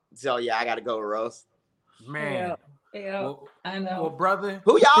 So yeah, I gotta go with Rose. Man. Yeah, Well, I know. well, brother.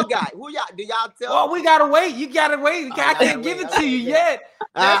 Who y'all got? Who y'all? Do y'all tell? Well, we gotta wait. You gotta wait. Oh, I gotta can't give wait. it to you Okay. yet.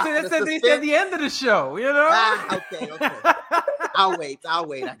 That's The at suspense. the end of the show. You know. Okay. I'll wait.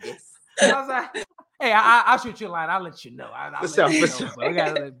 I guess. I was like, hey, I'll shoot you a line. I'll let you know. I'll For let you sure. know. But we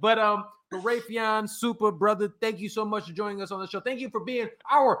gotta. But Raytheon, super brother, thank you so much for joining us on the show. Thank you for being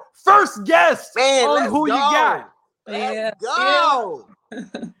our first guest Man, on let's Who go. You Got. Let's go.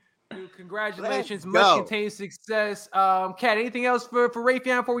 Dude, congratulations. Let's Much go. continued success. Kat, anything else for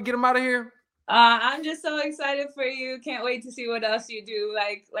Raytheon before we get him out of here? I'm just so excited for you. Can't wait to see what else you do.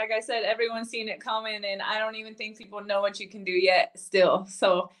 Like I said, everyone's seen it coming, and I don't even think people know what you can do yet still.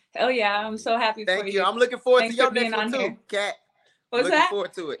 So hell yeah, I'm so happy for you. Thank you. I'm looking forward Thanks to your for being next one on too, here. Kat. What's looking that?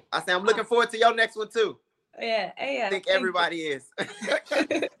 forward to it. I say I'm looking forward to your next one too. Yeah. I think everybody is.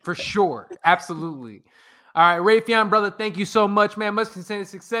 For sure. Absolutely. All right, Raytheon, brother, thank you so much, man. Much continued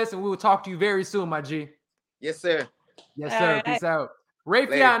success, and we will talk to you very soon, my G. Yes, sir. Yes, sir. All Peace right. out. Raytheon,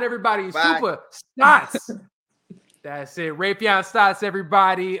 Later. everybody. Bye. Super Stotts. That's it. Raytheon Stotts,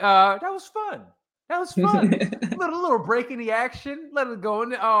 everybody. That was fun. little break in the action. Let it go.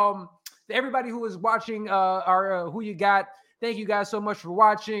 And everybody who is watching our Who You Got, thank you guys so much for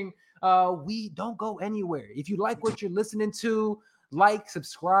watching. We don't go anywhere. If you like what you're listening to, like,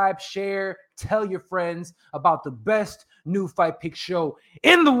 subscribe, share, tell your friends about the best new Fight Pick show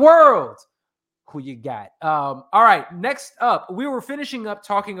in the world. Who You Got. All right, next up, we were finishing up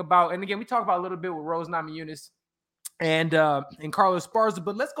talking about, and again, we talked about a little bit with Rose Namajunas and Carlos Esparza,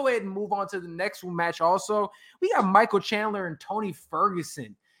 but let's go ahead and move on to the next match also. We got Michael Chandler and Tony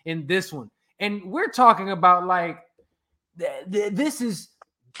Ferguson in this one. And we're talking about like, this is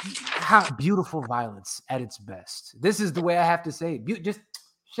how beautiful violence at its best. This is the way I have to say it. Just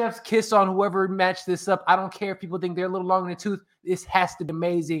chef's kiss on whoever matched this up. I don't care if people think they're a little long in the tooth. This has to be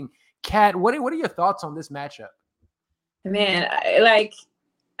amazing. Kat, what are your thoughts on this matchup? Man,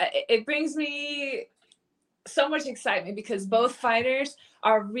 it brings me so much excitement because both fighters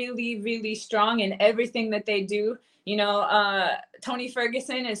are really, really strong in everything that they do. You know, Tony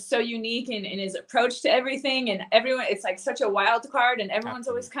Ferguson is so unique in his approach to everything, and everyone, it's like such a wild card, and everyone's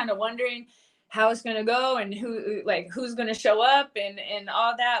always kind of wondering how it's going to go and who's going to show up and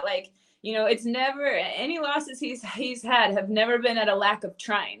all that. Like, you know, it's never, any losses he's had have never been at a lack of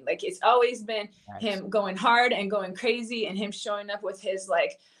trying. Like, it's always been him going hard and going crazy, and him showing up with his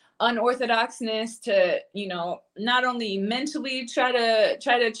like unorthodoxness to, you know, not only mentally try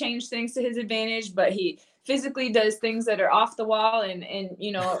to change things to his advantage, but he physically does things that are off the wall and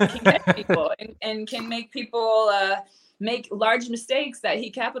you know, can catch people and can make people make large mistakes that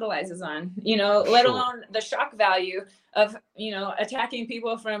he capitalizes on, you know, let alone the shock value of, you know, attacking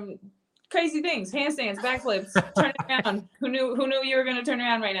people from crazy things, handstands, backflips, turning around. Who knew you were going to turn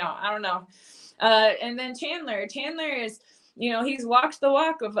around right now? I don't know. And then Chandler is, you know, he's walked the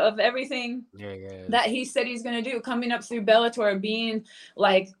walk of everything that he said he's going to do, coming up through Bellator, being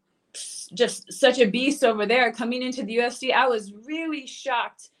like just such a beast over there, coming into the UFC. I was really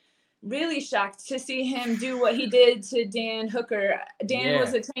shocked to see him do what he did to Dan Hooker. Dan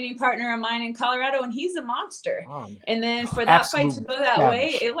was a training partner of mine in Colorado, and he's a monster. And then for that fight to go that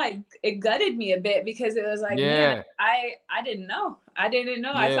way, it gutted me a bit because it was like, man, I didn't know.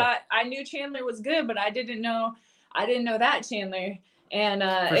 I thought I knew Chandler was good, but I didn't know that Chandler. And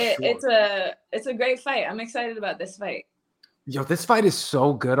it's a great fight. I'm excited about this fight. Yo, this fight is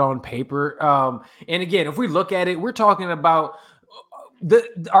so good on paper. And again, if we look at it, we're talking about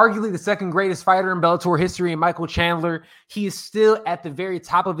arguably the second greatest fighter in Bellator history, and Michael Chandler. He is still at the very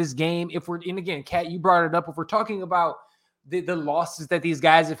top of his game. And again, Kat, you brought it up. If we're talking about the losses that these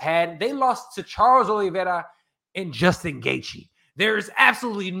guys have had, they lost to Charles Oliveira and Justin Gaethje. There's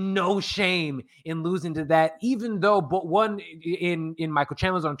absolutely no shame in losing to that, even though but one in Michael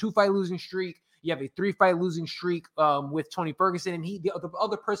Chandler's on a 2-fight losing streak. You have a 3-fight losing streak with Tony Ferguson, and the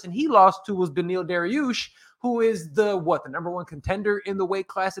other person he lost to was Beneil Dariush, who is the number one contender in the weight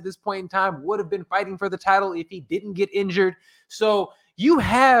class at this point in time, would have been fighting for the title if he didn't get injured. So you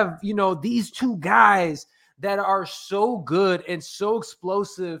have, you know, these two guys that are so good and so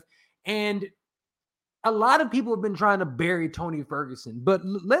explosive, and a lot of people have been trying to bury Tony Ferguson, but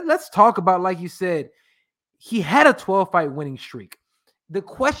let's talk about, like you said, he had a 12-fight winning streak. The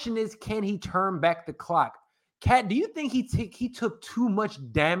question is, can he turn back the clock? Kat, do you think he took too much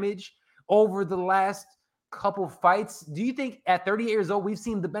damage over the last couple fights? Do you think at 38 years old, we've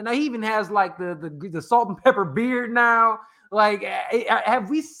seen now he even has like the salt and pepper beard now? Like, have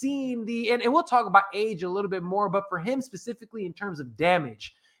we seen and we'll talk about age a little bit more, but for him specifically in terms of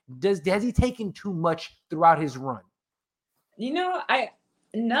damage, has he taken too much throughout his run? You know,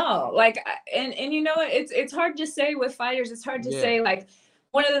 No, like, and you know, it's hard to say with fighters. It's hard to say, like,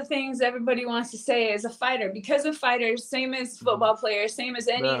 one of the things everybody wants to say is a fighter, because of fighters, same as football players, same as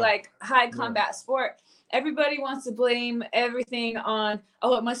any like high combat sport. Everybody wants to blame everything on,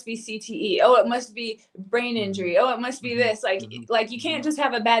 oh, it must be CTE. Oh, it must be brain injury. Oh, it must be this. Like you can't just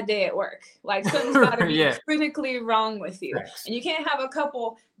have a bad day at work. Like something's got to be critically wrong with you. And you can't have a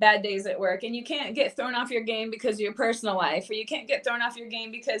couple bad days at work, and you can't get thrown off your game because of your personal life, or you can't get thrown off your game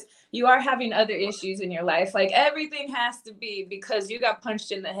because you are having other issues in your life. Like everything has to be because you got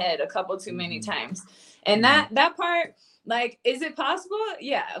punched in the head a couple too many times. And that part, like, is it possible?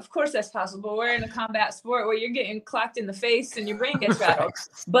 Yeah, of course that's possible. We're in a combat sport where you're getting clocked in the face and your brain gets rattled.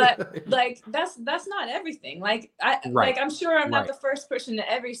 But like that's not everything. Like I'm sure I'm not the first person to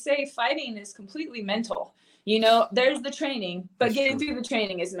ever say fighting is completely mental. You know, there's the training, but that's getting through the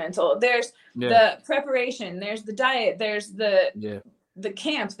training is mental. There's the preparation, there's the diet, there's the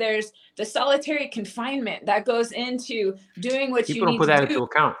camp, there's the solitary confinement that goes into doing what you need to do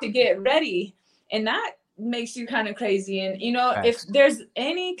to get ready. And that makes you kind of crazy. And you know, if there's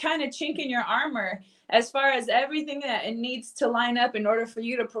any kind of chink in your armor as far as everything that it needs to line up in order for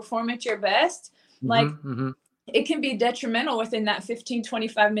you to perform at your best, it can be detrimental within that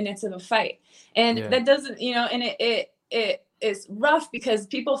 15-25 minutes of a fight. And that doesn't, you know, and it is rough because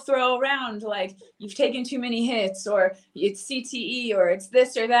people throw around like you've taken too many hits, or it's CTE, or it's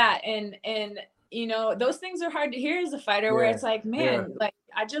this or that, and you know, those things are hard to hear as a fighter, where it's like, man, like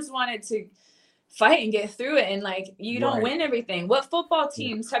I just wanted to fight and get through it, and like you don't win everything. What football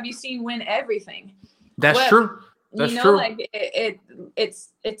teams have you seen win everything? That's true. That's true. Like it's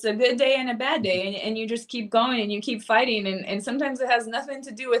a good day and a bad day, and you just keep going and you keep fighting, and sometimes it has nothing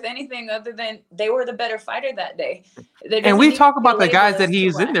to do with anything other than they were the better fighter that day. And we talk about the guys that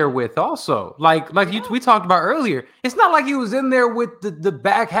he's in there with also. Like we talked about earlier. It's not like he was in there with the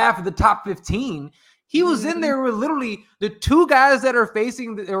back half of the top 15. He was in there with literally the two guys that are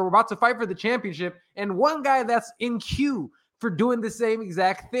are about to fight for the championship, and one guy that's in queue for doing the same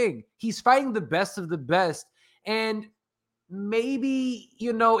exact thing. He's fighting the best of the best. And maybe,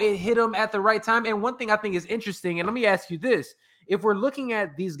 you know, it hit him at the right time. And one thing I think is interesting, and let me ask you this. If we're looking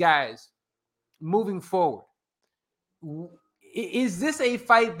at these guys moving forward, is this a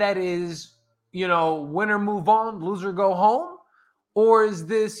fight that is, you know, winner move on, loser go home? Or is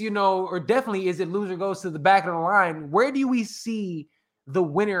this, you know, or definitely is it loser goes to the back of the line? Where do we see the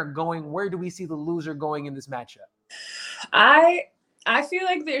winner going? Where do we see the loser going in this matchup? I feel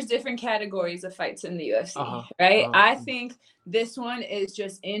like there's different categories of fights in the UFC, right? I think this one is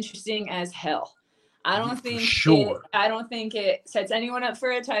just interesting as hell. I don't think it sets anyone up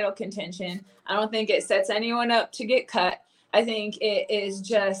for a title contention. I don't think it sets anyone up to get cut. I think it is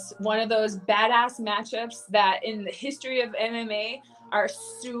just one of those badass matchups that in the history of MMA are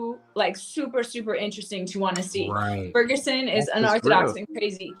super, super interesting to want to see. Right. Ferguson is unorthodox and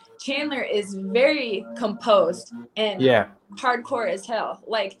crazy. Chandler is very composed and hardcore as hell.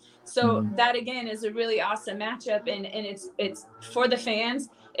 Like, so that again is a really awesome matchup, and it's for the fans.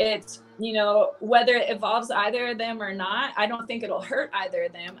 It's, you know, whether it involves either of them or not, I don't think it'll hurt either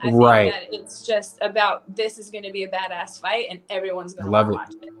of them. I think that it's just about, this is going to be a badass fight and everyone's going to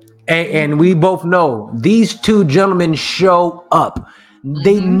watch it. And we both know these two gentlemen show up.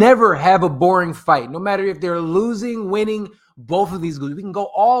 They never have a boring fight, no matter if they're losing, winning. Both of these guys, we can go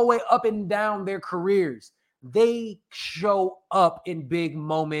all the way up and down their careers. They show up in big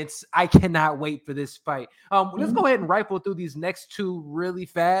moments. I cannot wait for this fight. Let's go ahead and rifle through these next two really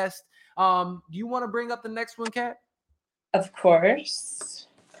fast. Do you want to bring up the next one, Kat? Of course.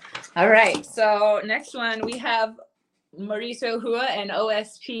 All right. So next one, we have Mauricio Hua and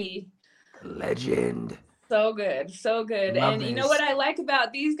OSP. Legend. So good. So good. Love you know what I like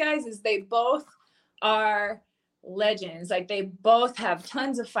about these guys is they both are legends. Like, they both have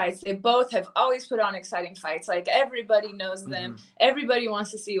tons of fights. They both have always put on exciting fights. Like, everybody knows them. Everybody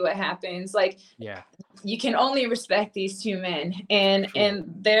wants to see what happens. Like, you can only respect these two men, and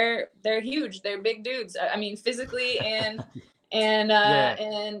they're huge. They're big dudes. I mean, physically and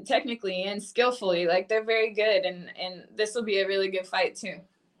technically and skillfully. Like, they're very good, and this will be a really good fight too.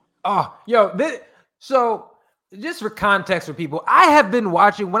 So just for context for people, I have been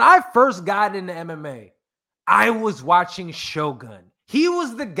watching, when I first got into MMA, I was watching Shogun. He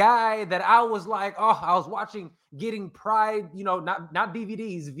was the guy that I was like, I was watching, getting Pride, you know, not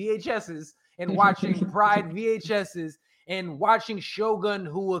DVDs, VHSs, and watching Pride VHSs and watching Shogun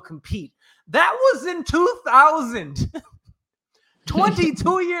who will compete. That was in 2000.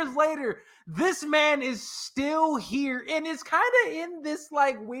 22 years later, this man is still here and is kind of in this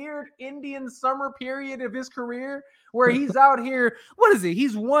like weird Indian summer period of his career where he's out here. What is it?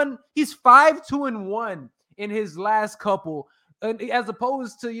 He's 5-2-1 in his last couple, as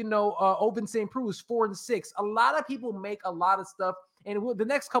opposed to, Open St. Preux 4-6. A lot of people make a lot of stuff. And the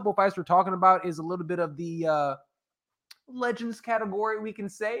next couple fights we're talking about is a little bit of the legends category, we can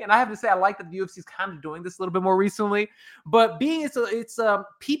say. And I have to say, I like that the UFC is kind of doing this a little bit more recently. But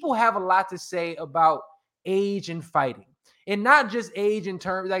people have a lot to say about age and fighting. And not just age in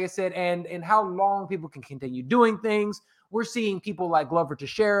terms, like I said, and how long people can continue doing things. We're seeing people like Glover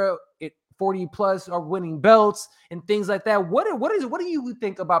Teixeira at 40 plus are winning belts and things like that. What do you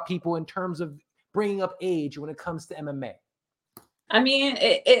think about people in terms of bringing up age when it comes to MMA? I mean,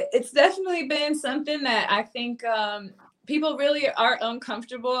 it's definitely been something that I think people really are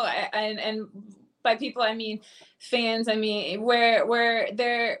uncomfortable, and by people I mean fans. I mean where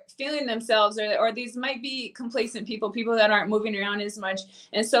they're feeling themselves, or these might be complacent people that aren't moving around as much,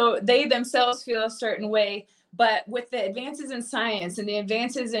 and so they themselves feel a certain way. But with the advances in science and the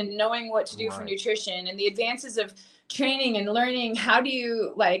advances in knowing what to do for nutrition and the advances of training and learning, how do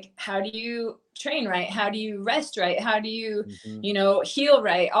you train right? How do you rest right? How do you, heal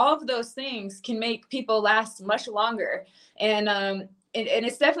right? All of those things can make people last much longer. And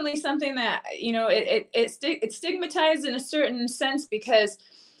it's definitely something that, it's stigmatized in a certain sense because,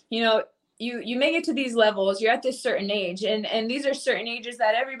 you make it to these levels, you're at this certain age, and these are certain ages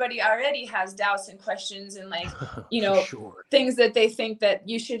that everybody already has doubts and questions and things that they think that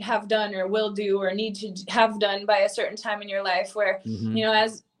you should have done or will do or need to have done by a certain time in your life where,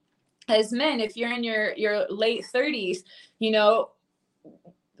 as men, if you're in your late 30s,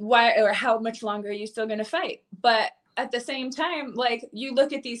 why or how much longer are you still going to fight? But at the same time, like you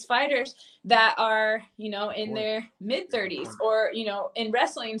look at these fighters that are, in their mid 30s or, in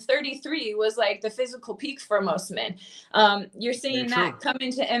wrestling, 33 was like the physical peak for most men. You're seeing that come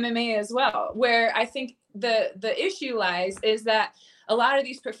into MMA as well, where I think the issue lies is that a lot of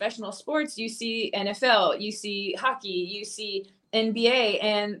these professional sports, you see NFL, you see hockey, you see NBA,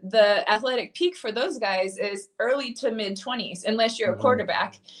 and the athletic peak for those guys is early to mid 20s, unless you're a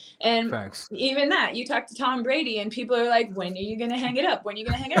quarterback. And even that, you talk to Tom Brady and people are like, when are you going to hang it up? When are you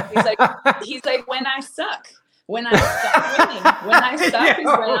going to hang it up? He's like, when I suck, when I stop winning, when I stop is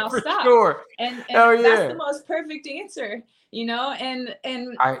when I'll stop. Sure. And that's the most perfect answer, and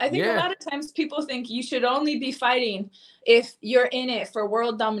I think a lot of times people think you should only be fighting if you're in it for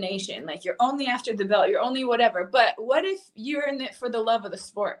world domination, like you're only after the belt, you're only whatever. But what if you're in it for the love of the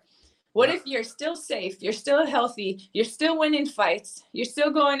sport? What if you're still safe, you're still healthy, you're still winning fights, you're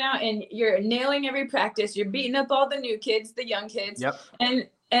still going out and you're nailing every practice, you're beating up all the new kids, the young kids, and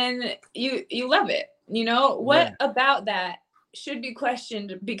you love it. What about that should be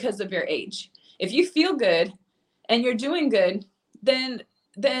questioned because of your age? If you feel good and you're doing good, then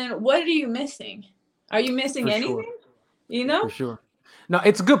what are you missing? Are you missing anything? For sure. No,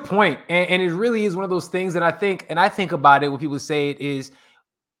 it's a good point. And it really is one of those things that I think about it when people say it is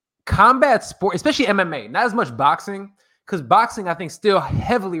combat sport, especially MMA, not as much boxing, because boxing, I think, still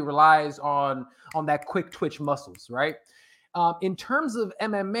heavily relies on that quick twitch muscles, right? In terms of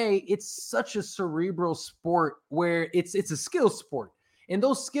MMA, it's such a cerebral sport where it's a skill sport. In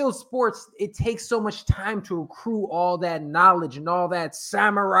those skill sports, it takes so much time to accrue all that knowledge and all that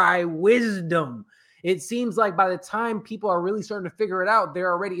samurai wisdom. It seems like by the time people are really starting to figure it out,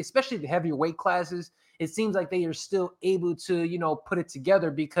 they're already, especially the heavier weight classes, it seems like they are still able to, put it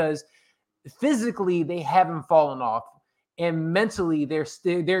together because physically they haven't fallen off and mentally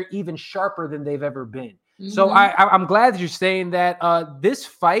they're even sharper than they've ever been. Mm-hmm. So I'm glad that you're saying that this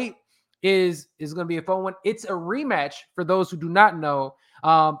fight is going to be a fun one. It's a rematch for those who do not know.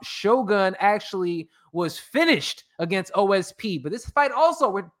 Shogun actually was finished against OSP, but this fight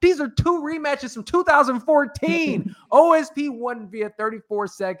also, these are two rematches from 2014. OSP won via 34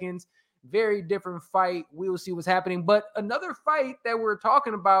 seconds. Very different fight. We will see what's happening. But another fight that we're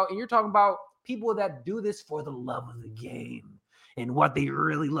talking about, and you're talking about people that do this for the love of the game and what they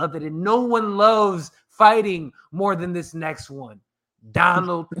really love it. And no one loves fighting more than this next one.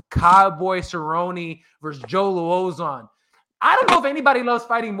 Donald Cowboy Cerrone versus Joe Lauzon. I don't know if anybody loves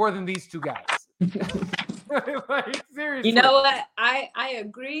fighting more than these two guys. Like, seriously. You know what? I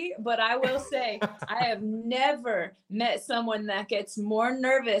agree, but I will say I have never met someone that gets more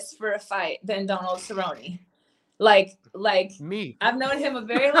nervous for a fight than Donald Cerrone. Like me. I've known him a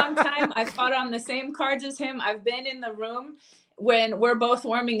very long time. I fought on the same cards as him. I've been in the room when we're both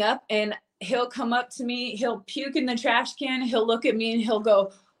warming up and he'll come up to me, he'll puke in the trash can, he'll look at me and he'll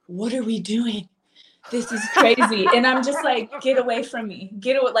go, "What are we doing? This is crazy." And I'm just like, get away from me.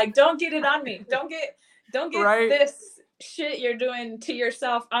 Get away. Like, don't get it on me. Don't get right. this shit you're doing to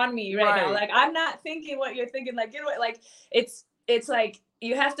yourself on me right now. Like, I'm not thinking what you're thinking. Like, get away. Like, it's like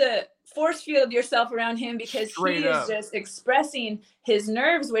you have to force field yourself around him because he is just expressing his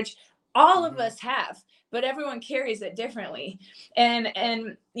nerves, which all of us have, but everyone carries it differently.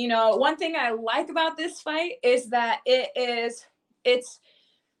 And you know, one thing I like about this fight is that it's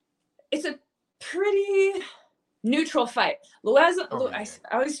a pretty neutral fight. I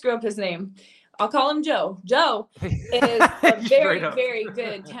always screw up his name. I'll call him Joe. Joe is a very, very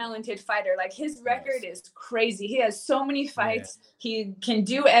good, talented fighter. Like, his record is crazy. He has so many fights. Yeah. He can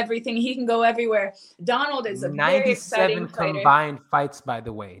do everything. He can go everywhere. Donald is a very exciting fighter. 97 combined fights, by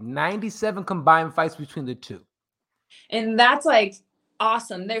the way. 97 combined fights between the two. And that's like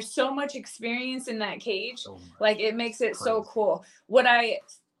awesome. There's so much experience in that cage. Like, it makes it so cool. Where I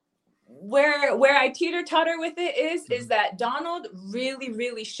teeter-totter with it is that Donald really,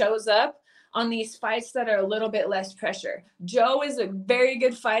 really shows up on these fights that are a little bit less pressure. Joe is a very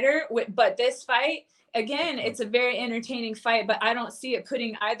good fighter, but this fight, again, it's a very entertaining fight, but I don't see it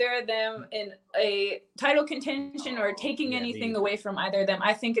putting either of them in a title contention or taking anything away from either of them.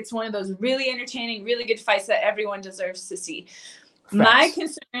 I think it's one of those really entertaining, really good fights that everyone deserves to see. Facts. My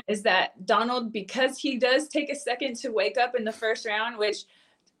concern is that Donald, because he does take a second to wake up in the first round, which,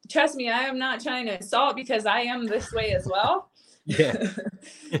 trust me, I am not trying to insult because I am this way as well. Yeah.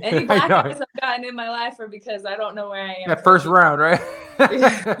 Any black guys I've gotten in my life are because I don't know where I am. That first round, right?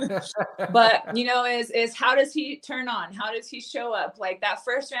 But, you know, is how does he turn on? How does he show up? Like, that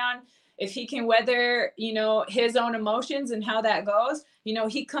first round, if he can weather, you know, his own emotions and how that goes, you know,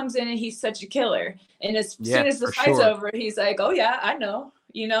 he comes in and he's such a killer. And as soon as the fight's over, he's like, oh, yeah, I know.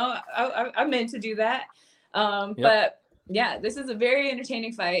 You know, I meant to do that. But yeah, this is a very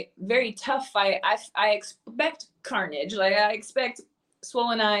entertaining fight, very tough fight. I expect carnage. Like, I expect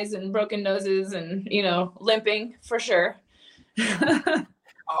swollen eyes and broken noses and, you know, limping for sure. Oh,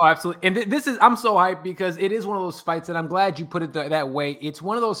 absolutely. And this is, I'm so hyped because it is one of those fights, and I'm glad you put it that way. It's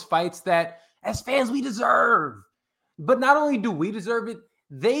one of those fights that as fans we deserve. But not only do we deserve it,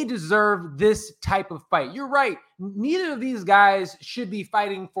 they deserve this type of fight. You're right. Neither of these guys should be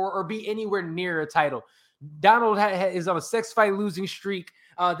fighting for or be anywhere near a title. Donald is on a 6 fight losing streak.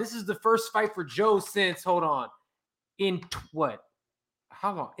 This is the first fight for Joe since, hold on,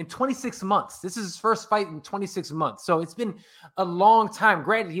 how long? In 26 months. This is his first fight in 26 months. So it's been a long time.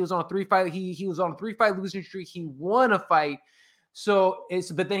 Granted, he was on a 3 fight. He was on a 3 fight losing streak. He won a fight.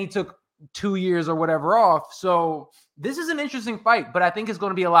 But then he took 2 years or whatever off. So this is an interesting fight, but I think it's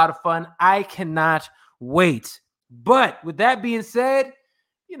going to be a lot of fun. I cannot wait. But with that being said,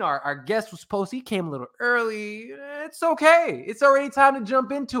 you know, our guest was supposed, he came a little early. It's okay. It's already time to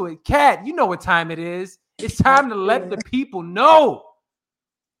jump into it. Kat, you know what time it is. It's time to let the people know.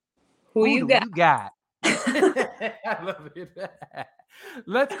 Who you got? I love it.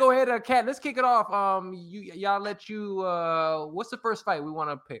 Let's go ahead, Kat. Let's kick it off. What's the first fight we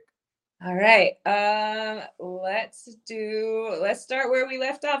want to pick? All right. Let's start where we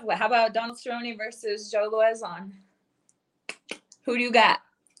left off. How about Donald Cerrone versus Joe Lauzon? Who do you got?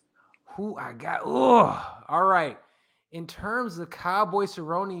 Who I got? Oh, all right. In terms of Cowboy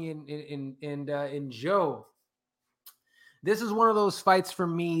Cerrone and Joe, this is one of those fights for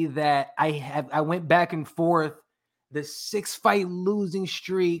me that I went back and forth. The 6 fight losing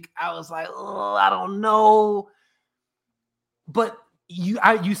streak, I was like, oh, I don't know. But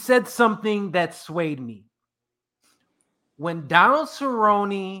you said something that swayed me. When Donald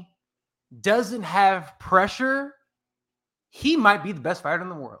Cerrone doesn't have pressure, he might be the best fighter in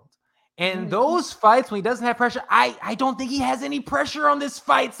the world. And those fights, when he doesn't have pressure, I don't think he has any pressure on this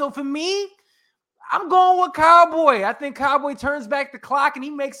fight. So for me, I'm going with Cowboy. I think Cowboy turns back the clock and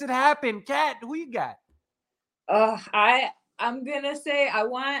he makes it happen. Kat, who you got? I'm gonna say I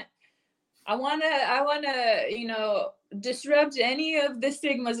wanna, you know, disrupt any of the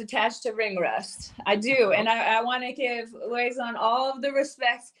stigmas attached to ring rust. I do, and I want to give Lauzon all of the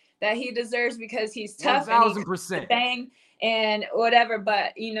respect that he deserves because he's tough 1,000%. And bang and whatever.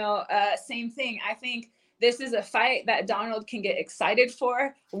 But you know, same thing. I think this is a fight that Donald can get excited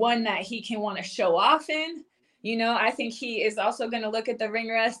for, one that he can want to show off in. You know, I think he is also going to look at the ring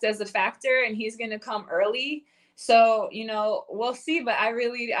rust as a factor, and he's going to come early. So, you know, we'll see. But I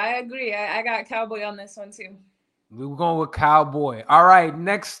agree. I got Cowboy on this one too. We're going with Cowboy. All right,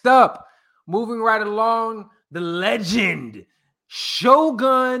 next up, moving right along, the legend,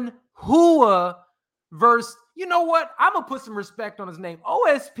 Shogun Rua versus, you know what? I'm going to put some respect on his name.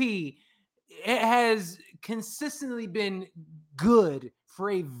 OSP has consistently been good for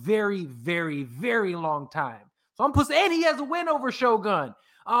a very, very, very long time. So I'm pushing, and he has a win over Shogun.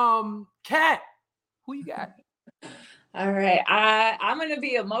 Kat, who you got? All right. I'm going to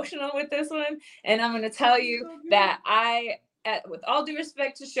be emotional with this one. And I'm going to tell you that with all due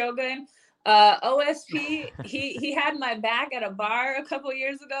respect to Shogun, OSP, he had my back at a bar a couple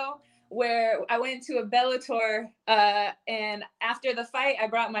years ago where I went to a Bellator. And after the fight, I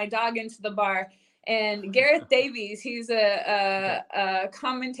brought my dog into the bar. And Gareth Davies, he's a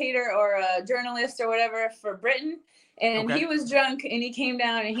commentator or a journalist or whatever for Britain. And he was drunk and he came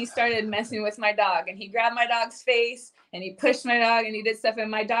down and he started messing with my dog. And he grabbed my dog's face and he pushed my dog and he did stuff.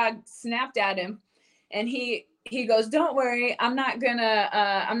 And my dog snapped at him. And he goes, "Don't worry, I'm not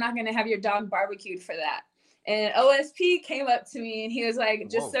gonna have your dog barbecued for that." And OSP came up to me and he was like,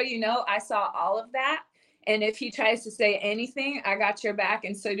 "Just so you know, I saw all of that. And if he tries to say anything, I got your back.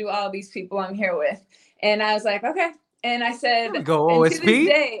 And so do all these people I'm here with." And I was like, okay. And I said, go, OSP. And to this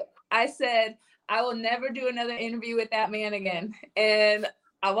day, I said, I will never do another interview with that man again. And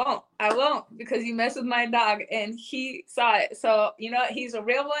I won't because he messed with my dog and he saw it. So, you know, he's a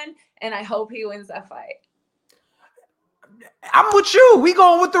real one and I hope he wins that fight. I'm with you. We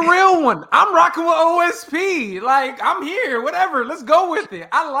going with the real one. I'm rocking with OSP. Like, I'm here. Whatever. Let's go with it.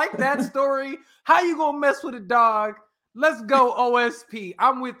 I like that story. How you gonna mess with a dog? Let's go, OSP.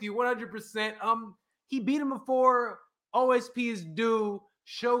 I'm with you 100%. He beat him before. OSP is due.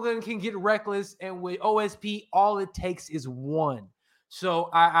 Shogun can get reckless, and with OSP, all it takes is one. So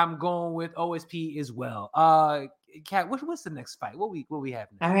I'm going with OSP as well. Kat, what's the next fight? What we have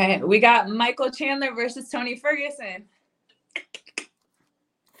next? All right, we got Michael Chandler versus Tony Ferguson.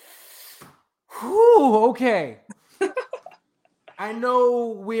 Whew, okay. I know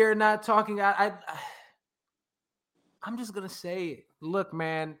we're not talking. I'm just gonna say it. Look,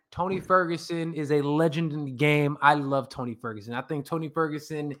 man, Tony Ferguson is a legend in the game. I love Tony Ferguson. I think Tony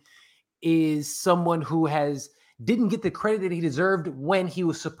Ferguson is someone who didn't get the credit that he deserved when he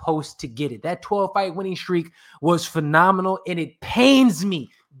was supposed to get it. That 12-fight winning streak was phenomenal, and it pains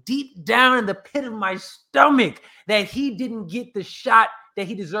me deep down in the pit of my stomach that he didn't get the shot that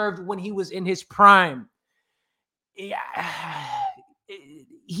he deserved when he was in his prime. Yeah,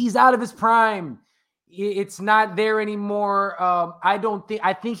 he's out of his prime. It's not there anymore.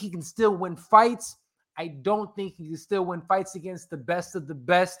 I think he can still win fights. I don't think he can still win fights against the best of the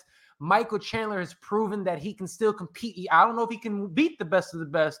best. Michael Chandler has proven that he can still compete. I don't know if he can beat the best of the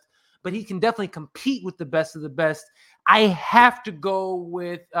best, but he can definitely compete with the best of the best. I have to go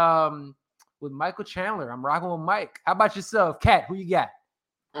with Michael Chandler. I'm rocking with Mike. How about yourself, Kat? Who you got?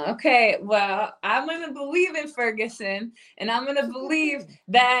 Okay, well, I'm going to believe in Ferguson, and I'm going to believe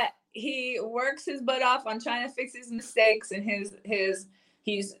that he works his butt off on trying to fix his mistakes, and he's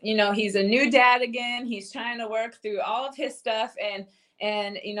a new dad again. He's trying to work through all of his stuff, and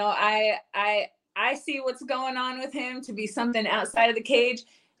you know, I see what's going on with him to be something outside of the cage.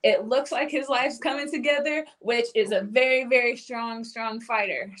 It looks like his life's coming together, which is a very, very strong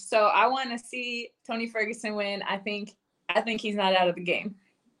fighter. So I want to see Tony Ferguson win. I think he's not out of the game.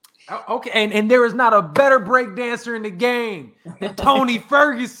 Okay, and there is not a better break dancer in the game than Tony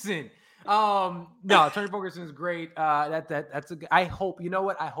Ferguson. No, Tony Ferguson is great. That's I hope, you know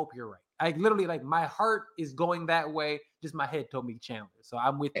what? I hope you're right. I literally, like, my heart is going that way. Just my head told me Chandler. So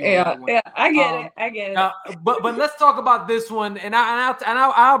I'm with you. Yeah, I get it. But let's talk about this one, and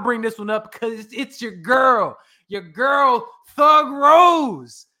I'll bring this one up because it's your girl Thug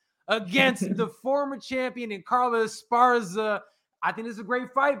Rose against the former champion in Carla Esparza. I think this is a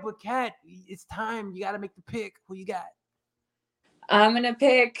great fight, but Kat, it's time. You got to make the pick. Who you got? I'm going to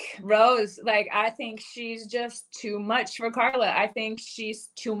pick Rose. Like, I think she's just too much for Carla. I think she's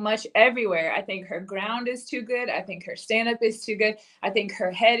too much everywhere. I think her ground is too good. I think her stand-up is too good. I think her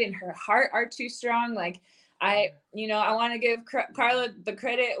head and her heart are too strong. Like, I want to give Carla the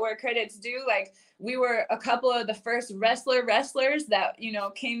credit where credit's due. Like, we were a couple of the first wrestlers that,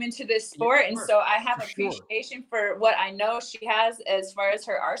 came into this sport. And so I have appreciation for what I know she has as far as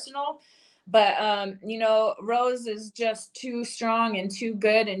her arsenal. But, Rose is just too strong and too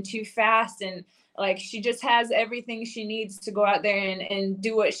good and too fast. And like, she just has everything she needs to go out there and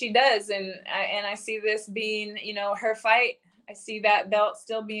do what she does. And I see this being, her fight. I see that belt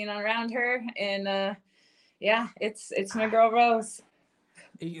still being around her. And, yeah, it's my girl Rose.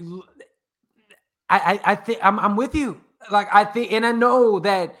 I think I'm with you. Like, I think, and I know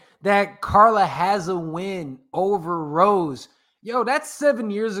that Carla has a win over Rose. Yo, that's 7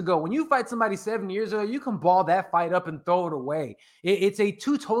 years ago. When you fight somebody 7 years ago, you can ball that fight up and throw it away. It's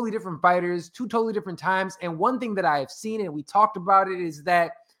two totally different fighters, two totally different times. And one thing that I have seen, and we talked about it, is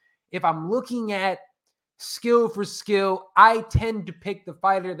that if I'm looking at skill for skill, I tend to pick the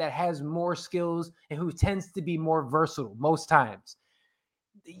fighter that has more skills and who tends to be more versatile most times.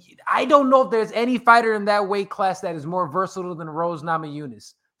 I don't know if there's any fighter in that weight class that is more versatile than Rose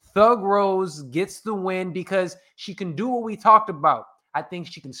Namajunas. Thug Rose gets the win because she can do what we talked about. I think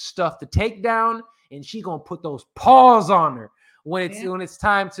she can stuff the takedown, and she gonna put those paws on her when it's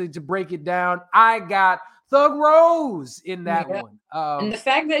time to break it down. I got Thug Rose in that one. And the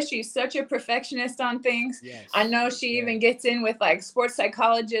fact that she's such a perfectionist on things, I know she even gets in with like sports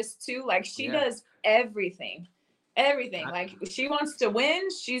psychologists too. Like she does everything. Like she wants to win,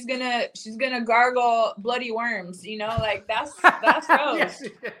 she's gonna gargle bloody worms, like that's Rose.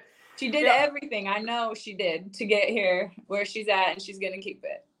 She did everything. I know she did to get here where she's at, and she's gonna keep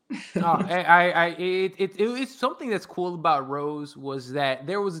it. It's something that's cool about Rose was that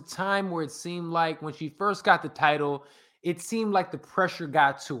there was a time where it seemed like when she first got the title, it seemed like the pressure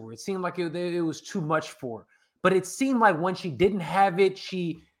got to her. It seemed like it was too much for her. But it seemed like when she didn't have it,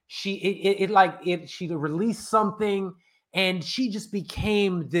 she released something, and she just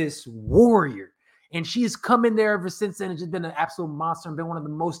became this warrior. And she's come in there ever since then and just been an absolute monster and been one of the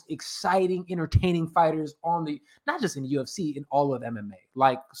most exciting, entertaining fighters on not just in the UFC, in all of MMA.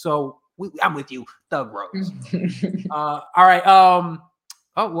 I'm with you, Thug Rose. All right.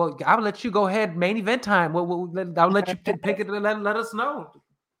 I'll let you go ahead. Main event time. I'll let you pick it and let us know.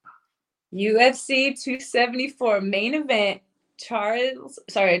 UFC 274 main event. Charles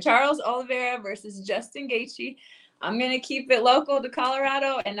Oliveira versus Justin Gaethje. I'm gonna keep it local to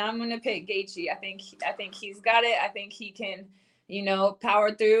Colorado, and I'm gonna pick Gaethje. I think he's got it. I think he can,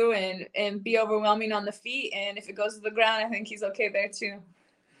 power through and be overwhelming on the feet. And if it goes to the ground, I think he's okay there too.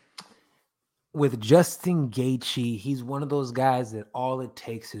 With Justin Gaethje, he's one of those guys that all it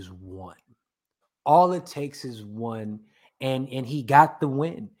takes is one. All it takes is one, and he got the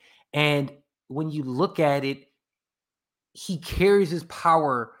win. And when you look at it, he carries his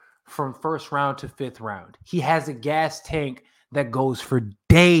power from first round to fifth round. He has a gas tank that goes for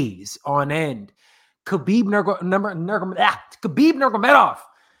days on end. Khabib Nurmagomedov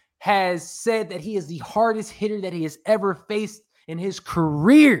has said that he is the hardest hitter that he has ever faced in his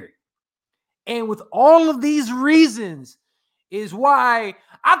career. And with all of these reasons is why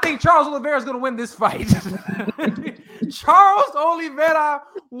I think Charles Oliveira is going to win this fight. Charles Oliveira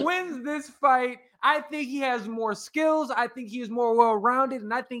wins this fight. I think he has more skills. I think he is more well-rounded.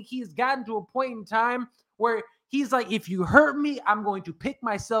 And I think he's gotten to a point in time where he's like, if you hurt me, I'm going to pick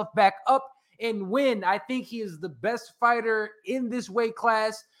myself back up and win. I think he is the best fighter in this weight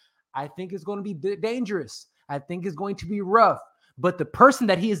class. I think it's going to be dangerous. I think it's going to be rough. But the person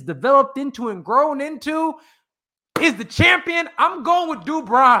that he has developed into and grown into is the champion. I'm going with Do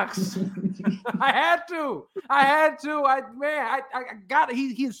Bronx. I had to. I got it.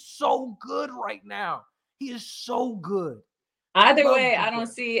 He is so good right now. He is so good. Either way, I don't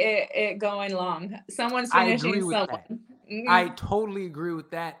see it going long. Someone's finishing someone. Mm-hmm. I totally agree with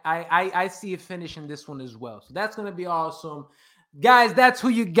that. I see it finishing this one as well. So that's going to be awesome. Guys, that's who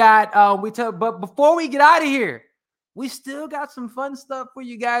you got. But before we get out of here, we still got some fun stuff for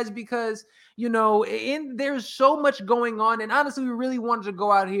you guys because, there's so much going on. And honestly, we really wanted to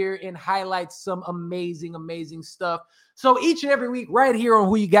go out here and highlight some amazing, amazing stuff. So each and every week right here on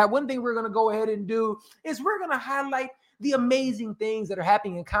Who You Got, one thing we're going to go ahead and do is we're going to highlight the amazing things that are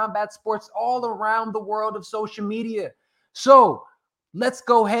happening in combat sports all around the world of social media. So let's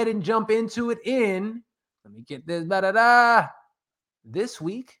go ahead and jump into it let me get this, this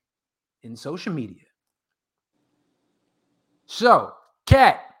week in social media. So,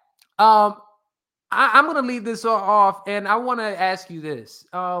 Kat, I'm going to leave this off, and I want to ask you this.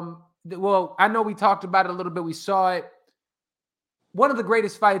 Well, I know we talked about it a little bit. We saw it. One of the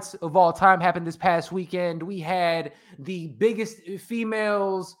greatest fights of all time happened this past weekend. We had the biggest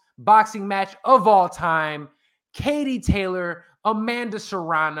females boxing match of all time, Katie Taylor, Amanda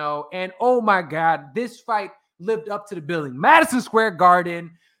Serrano, and oh my God, this fight lived up to the billing. Madison Square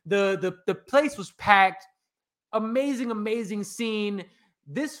Garden, the place was packed. Amazing scene.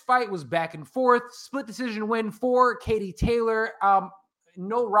 This fight was back and forth. Split decision win for Katie Taylor.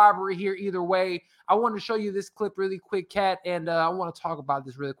 No robbery here either way. I want to show you this clip really quick, Kat, and I want to talk about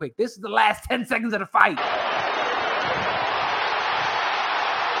this really quick. This is the last 10 seconds of the fight.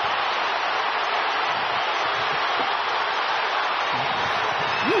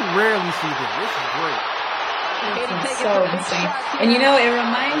 You rarely see this. This is great. It's so insane. And it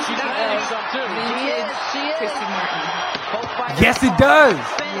reminds me of vintage Christy Martin. Yes, it does.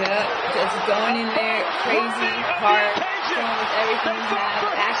 Yep, just going in there, crazy, hard, showing with everything you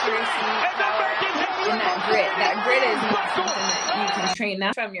have, accuracy, power, and that grit. That grit is not something that you can train.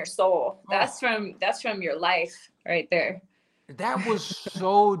 That's from your soul. That's from your life right there. That was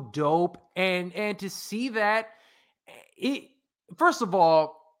so dope. And to see that, first of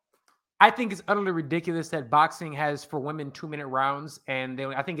all, I think it's utterly ridiculous that boxing has for women 2-minute rounds, and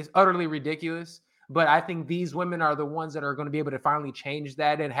I think it's utterly ridiculous. But I think these women are the ones that are going to be able to finally change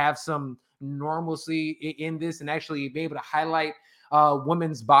that and have some normalcy in this, and actually be able to highlight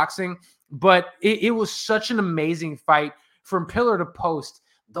women's boxing. But it was such an amazing fight from pillar to post.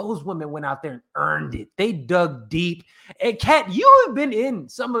 Those women went out there and earned it. They dug deep. And Kat, you have been in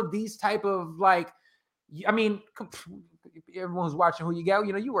some of these type of I mean, everyone who's watching Who You Got,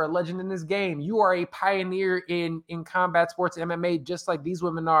 you are a legend in this game. You are a pioneer in combat sports, MMA, just like these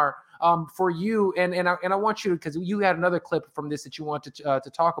women are. For you, and I want you to, because you had another clip from this that you want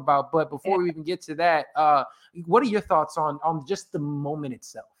to talk about. But before we even get to that, what are your thoughts on just the moment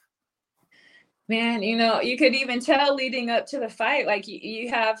itself? Man, you could even tell leading up to the fight, like you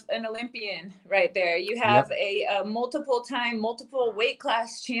have an Olympian right there. You have a multiple weight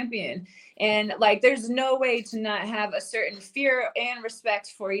class champion. And like, there's no way to not have a certain fear and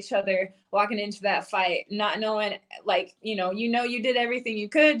respect for each other walking into that fight, not knowing, like, you did everything you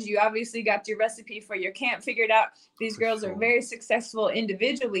could. You obviously got your recipe for your camp figured out. These girls are very successful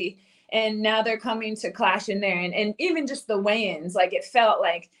individually. And now they're coming to clash in there. And even just the weigh-ins, like it felt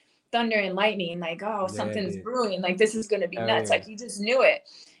like thunder and lightning, like, something's brewing, like this is going to be nuts. Like you just knew it.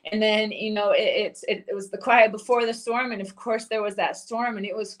 And then, it was the quiet before the storm. And of course there was that storm, and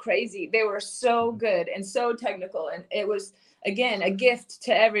it was crazy. They were so good and so technical. And it was, again, a gift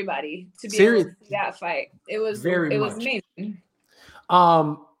to everybody to be able to see that fight. It was amazing.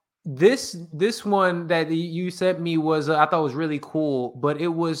 This one that you sent me was, I thought was really cool, but it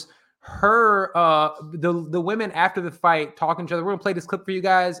was her, the women after the fight talking to each other. We're gonna play this clip for you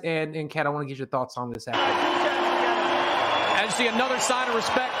guys, and Kat, I want to get your thoughts on this after. And see another sign of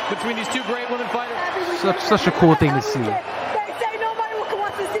respect between these two great women fighters. Such a cool thing to see. They say nobody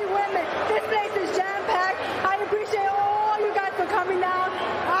wants to see women. This place is jam-packed. I appreciate all you guys for coming down.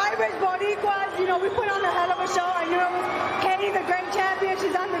 Irish Boricuas, we put on a hell of a show. I knew it was Katie, the great champion.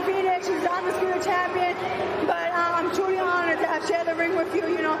 She's undefeated. She's undisputed champion. But I'm truly honored to have shared the ring with you.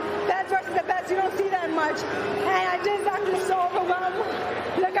 Best versus the best. You don't see that much. And I'm just so overwhelmed.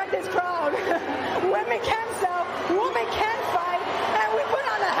 Look at this crowd. Women can sell. Women can fight. And we put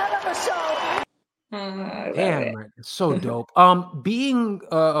on a hell of a show. Damn, right. It's so dope. Being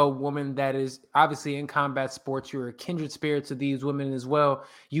a woman that is obviously in combat sports, you're a kindred spirit to these women as well.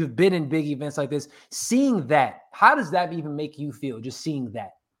 You've been in big events like this. Seeing that, how does that even make you feel? Just seeing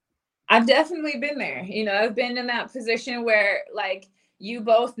that. I've definitely been there. I've been in that position where, like, you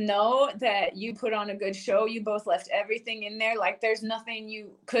both know that you put on a good show. You both left everything in there. Like, there's nothing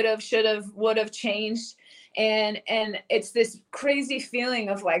you could have, should have, would have changed. And it's this crazy feeling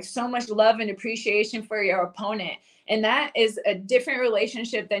of like so much love and appreciation for your opponent. And that is a different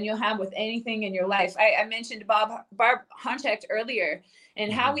relationship than you'll have with anything in your life. I mentioned Barb Honcheck earlier,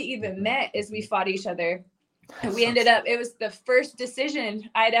 and how we even met is we fought each other. And we ended up, it was the first decision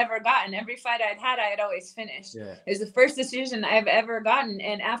I'd ever gotten. Every fight I'd had, I had always finished. It was the first decision I've ever gotten.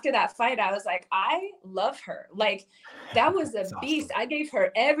 And after that fight, I was like, I love her. Like, that was a beast. Awesome. I gave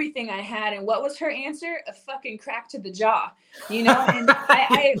her everything I had. And what was her answer? A fucking crack to the jaw, And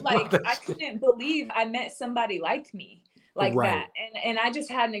I couldn't believe I met somebody like me. Like that. And I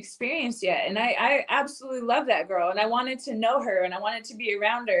just hadn't experienced yet. And I absolutely love that girl. And I wanted to know her, and I wanted to be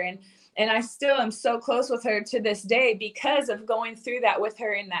around her. And I still am so close with her to this day because of going through that with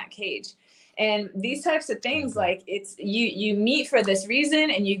her in that cage. And these types of things, like, it's you meet for this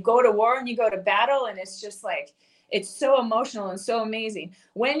reason, and you go to war and you go to battle, and it's just like, it's so emotional and so amazing.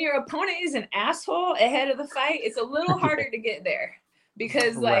 When your opponent is an asshole ahead of the fight, it's a little harder to get there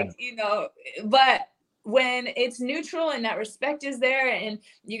because but when it's neutral and that respect is there, and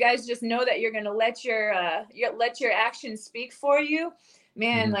you guys just know that you're going to let your actions speak for you,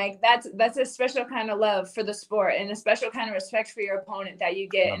 man, like that's a special kind of love for the sport and a special kind of respect for your opponent that you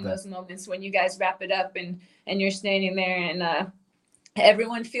get in those moments when you guys wrap it up and you're standing there and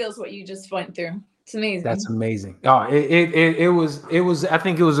everyone feels what you just went through. It's amazing. That's amazing. Oh, it was, I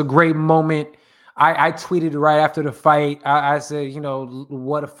think it was a great moment. I tweeted right after the fight. I said,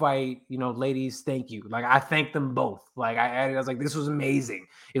 what a fight, ladies, thank you. Like, I thanked them both. Like, I was like, this was amazing.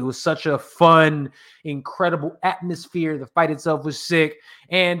 It was such a fun, incredible atmosphere. The fight itself was sick.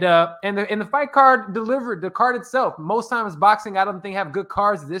 And the fight card delivered. The card itself, most times boxing, I don't think have good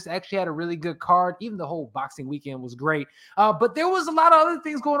cards. This actually had a really good card. Even the whole boxing weekend was great. But there was a lot of other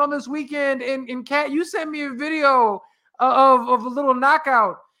things going on this weekend. And Kat, you sent me a video of a little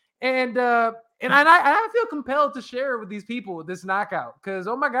knockout. And I feel compelled to share with these people this knockout because,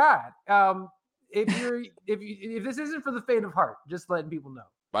 oh my God, if this isn't for the faint of heart, just letting people know.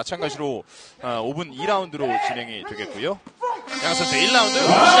 마찬가지로 5분 2라운드로 진행이 되겠고요. 양 선수 1라운드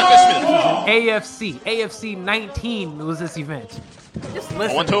시작됐습니다. AFC 19 was this event. Just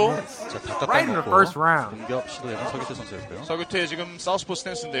listen One, to two. this. 자, 다 Right in the first 깎아놓고 round. 공격 시도하는 서기태 선수였고요. 서규태의 지금 사우스포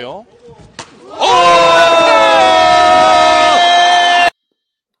스탠스인데요.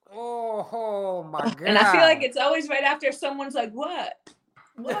 Oh my god. And I feel like it's always right after someone's like, what?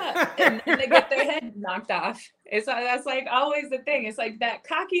 And then they get their head knocked off. That's like always the thing. It's like that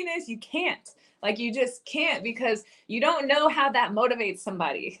cockiness, you can't. Like you just can't, because you don't know how that motivates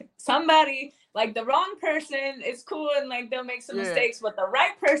somebody. Somebody, like the wrong person is cool and like they'll make some mistakes, but the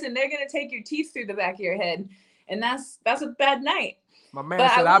right person, they're gonna take your teeth through the back of your head. And that's a bad night. My man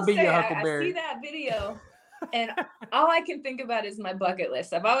But said, I I'll will be say, your I Huckleberry. see that video and all I can think about is my bucket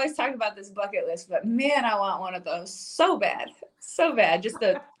list. I've always talked about this bucket list, but man, I want one of those so bad. So bad. Just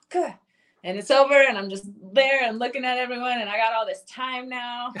the and it's over and I'm just there and looking at everyone and I got all this time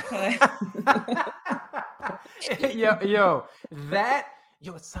now.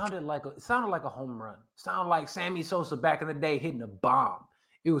 It sounded like a home run. It sounded like Sammy Sosa back in the day hitting a bomb.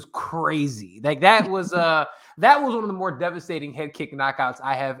 It was crazy. Like that was one of the more devastating head kick knockouts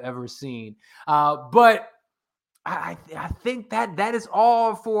I have ever seen. But I think that is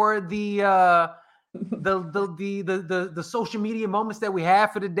all for the social media moments that we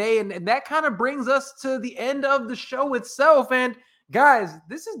have for today, and that kind of brings us to the end of the show itself. And guys,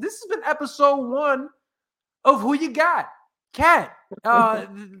 this has been episode 1 of Who You Got. Kat,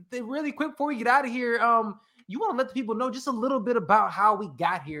 really quick before we get out of here, you want to let the people know just a little bit about how we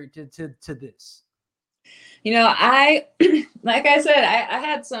got here to this? You know, I like I said, I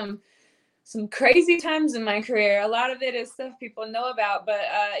had some crazy times in my career. A lot of it is stuff people know about, but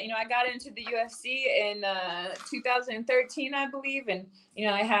you know, I got into the UFC in 2013, I believe, and you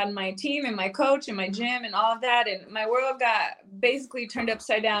know, I had my team and my coach and my gym and all of that, and my world got basically turned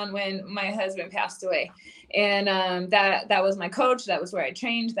upside down when my husband passed away. And that was my coach, that was where I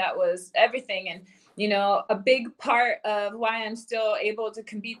trained, that was everything. And you know, a big part of why I'm still able to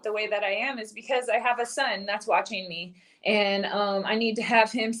compete the way that I am is because I have a son that's watching me. And I need to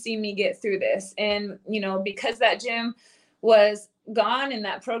have him see me get through this. And, you know, because that gym was gone and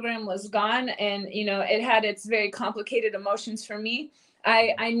that program was gone and, you know, it had its very complicated emotions for me.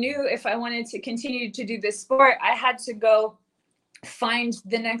 I knew if I wanted to continue to do this sport, I had to go find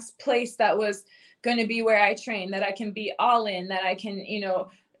the next place that was going to be where I train, that I can be all in, that I can, you know,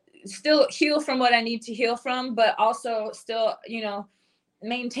 still heal from what I need to heal from, but also still, you know,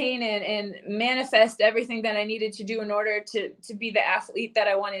 maintain and manifest everything that I needed to do in order to be the athlete that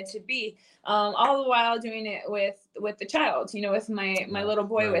I wanted to be, all the while doing it with the child, you know, with my little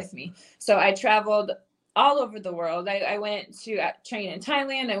boy with me. So I traveled all over the world. I went to train in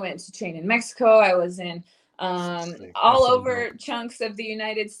Thailand. I went to train in Mexico. I was in all over chunks of the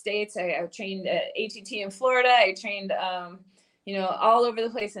United States. I trained at ATT in Florida. I trained, you know, all over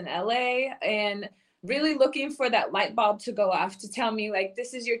the place in LA, and really looking for that light bulb to go off to tell me, like,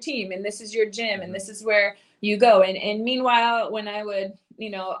 this is your team and this is your gym and this is where you go. And meanwhile, when I would, you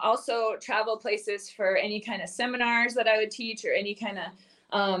know, also travel places for any kind of seminars that I would teach or any kind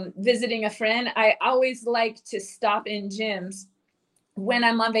of visiting a friend, I always like to stop in gyms when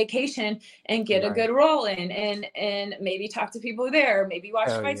I'm on vacation and get a good roll in and maybe talk to people there, or maybe watch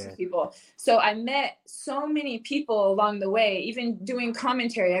fights with people. So I met so many people along the way, even doing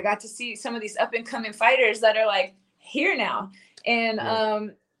commentary. I got to see some of these up and coming fighters that are like here now. And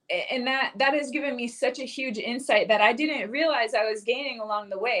that has given me such a huge insight that I didn't realize I was gaining along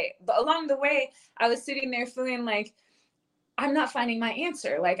the way. But along the way, I was sitting there feeling like, I'm not finding my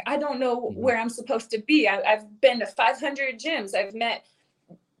answer. Like, I don't know where I'm supposed to be. I've been to 500 gyms. I've met,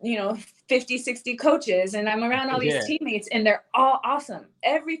 you know, 50, 60 coaches, and I'm around all these teammates, and they're all awesome.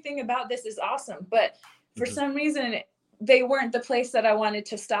 Everything about this is awesome. But for some reason, they weren't the place that I wanted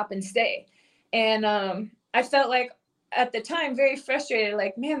to stop and stay. And I felt like at the time very frustrated,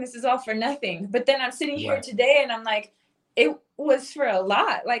 like, man, this is all for nothing. But then I'm sitting here today and I'm like, it was for a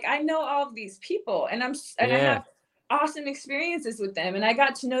lot. Like, I know all of these people, and I have awesome experiences with them, and I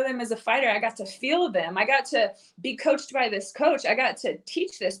got to know them as a fighter. I got to feel them. I got to be coached by this coach. I got to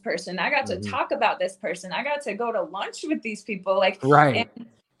teach this person. I got to talk about this person. I got to go to lunch with these people, like,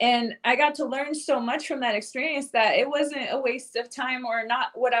 and I got to learn so much from that experience that it wasn't a waste of time or not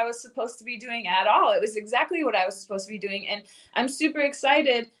what I was supposed to be doing at all. It was exactly what I was supposed to be doing. And I'm super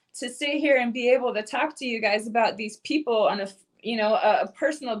excited to sit here and be able to talk to you guys about these people on a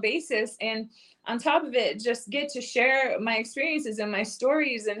personal basis, and on top of it, just get to share my experiences and my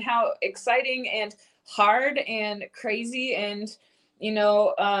stories and how exciting and hard and crazy and,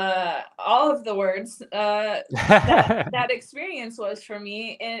 all of the words that experience was for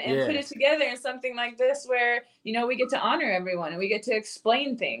me, and put it together in something like this where, we get to honor everyone and we get to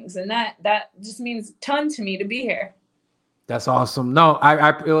explain things. And that just means a ton to me to be here. That's awesome. No,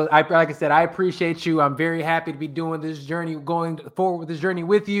 I like I said, I appreciate you. I'm very happy to be doing this journey, going forward with this journey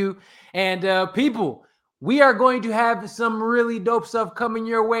with you. And people, we are going to have some really dope stuff coming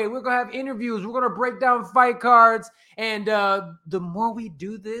your way. We're going to have interviews. We're going to break down fight cards. And the more we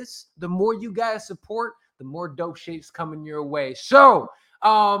do this, the more you guys support, the more dope shapes coming your way. So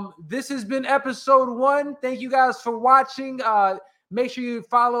this has been episode 1. Thank you guys for watching. Make sure you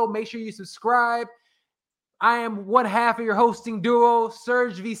follow. Make sure you subscribe. I am one half of your hosting duo,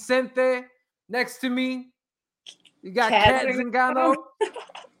 Serge Vicente. Next to me, you got Kat Zingano.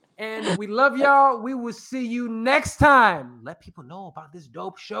 And we love y'all. We will see you next time. Let people know about this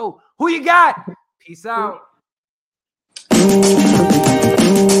dope show. Who you got? Peace out.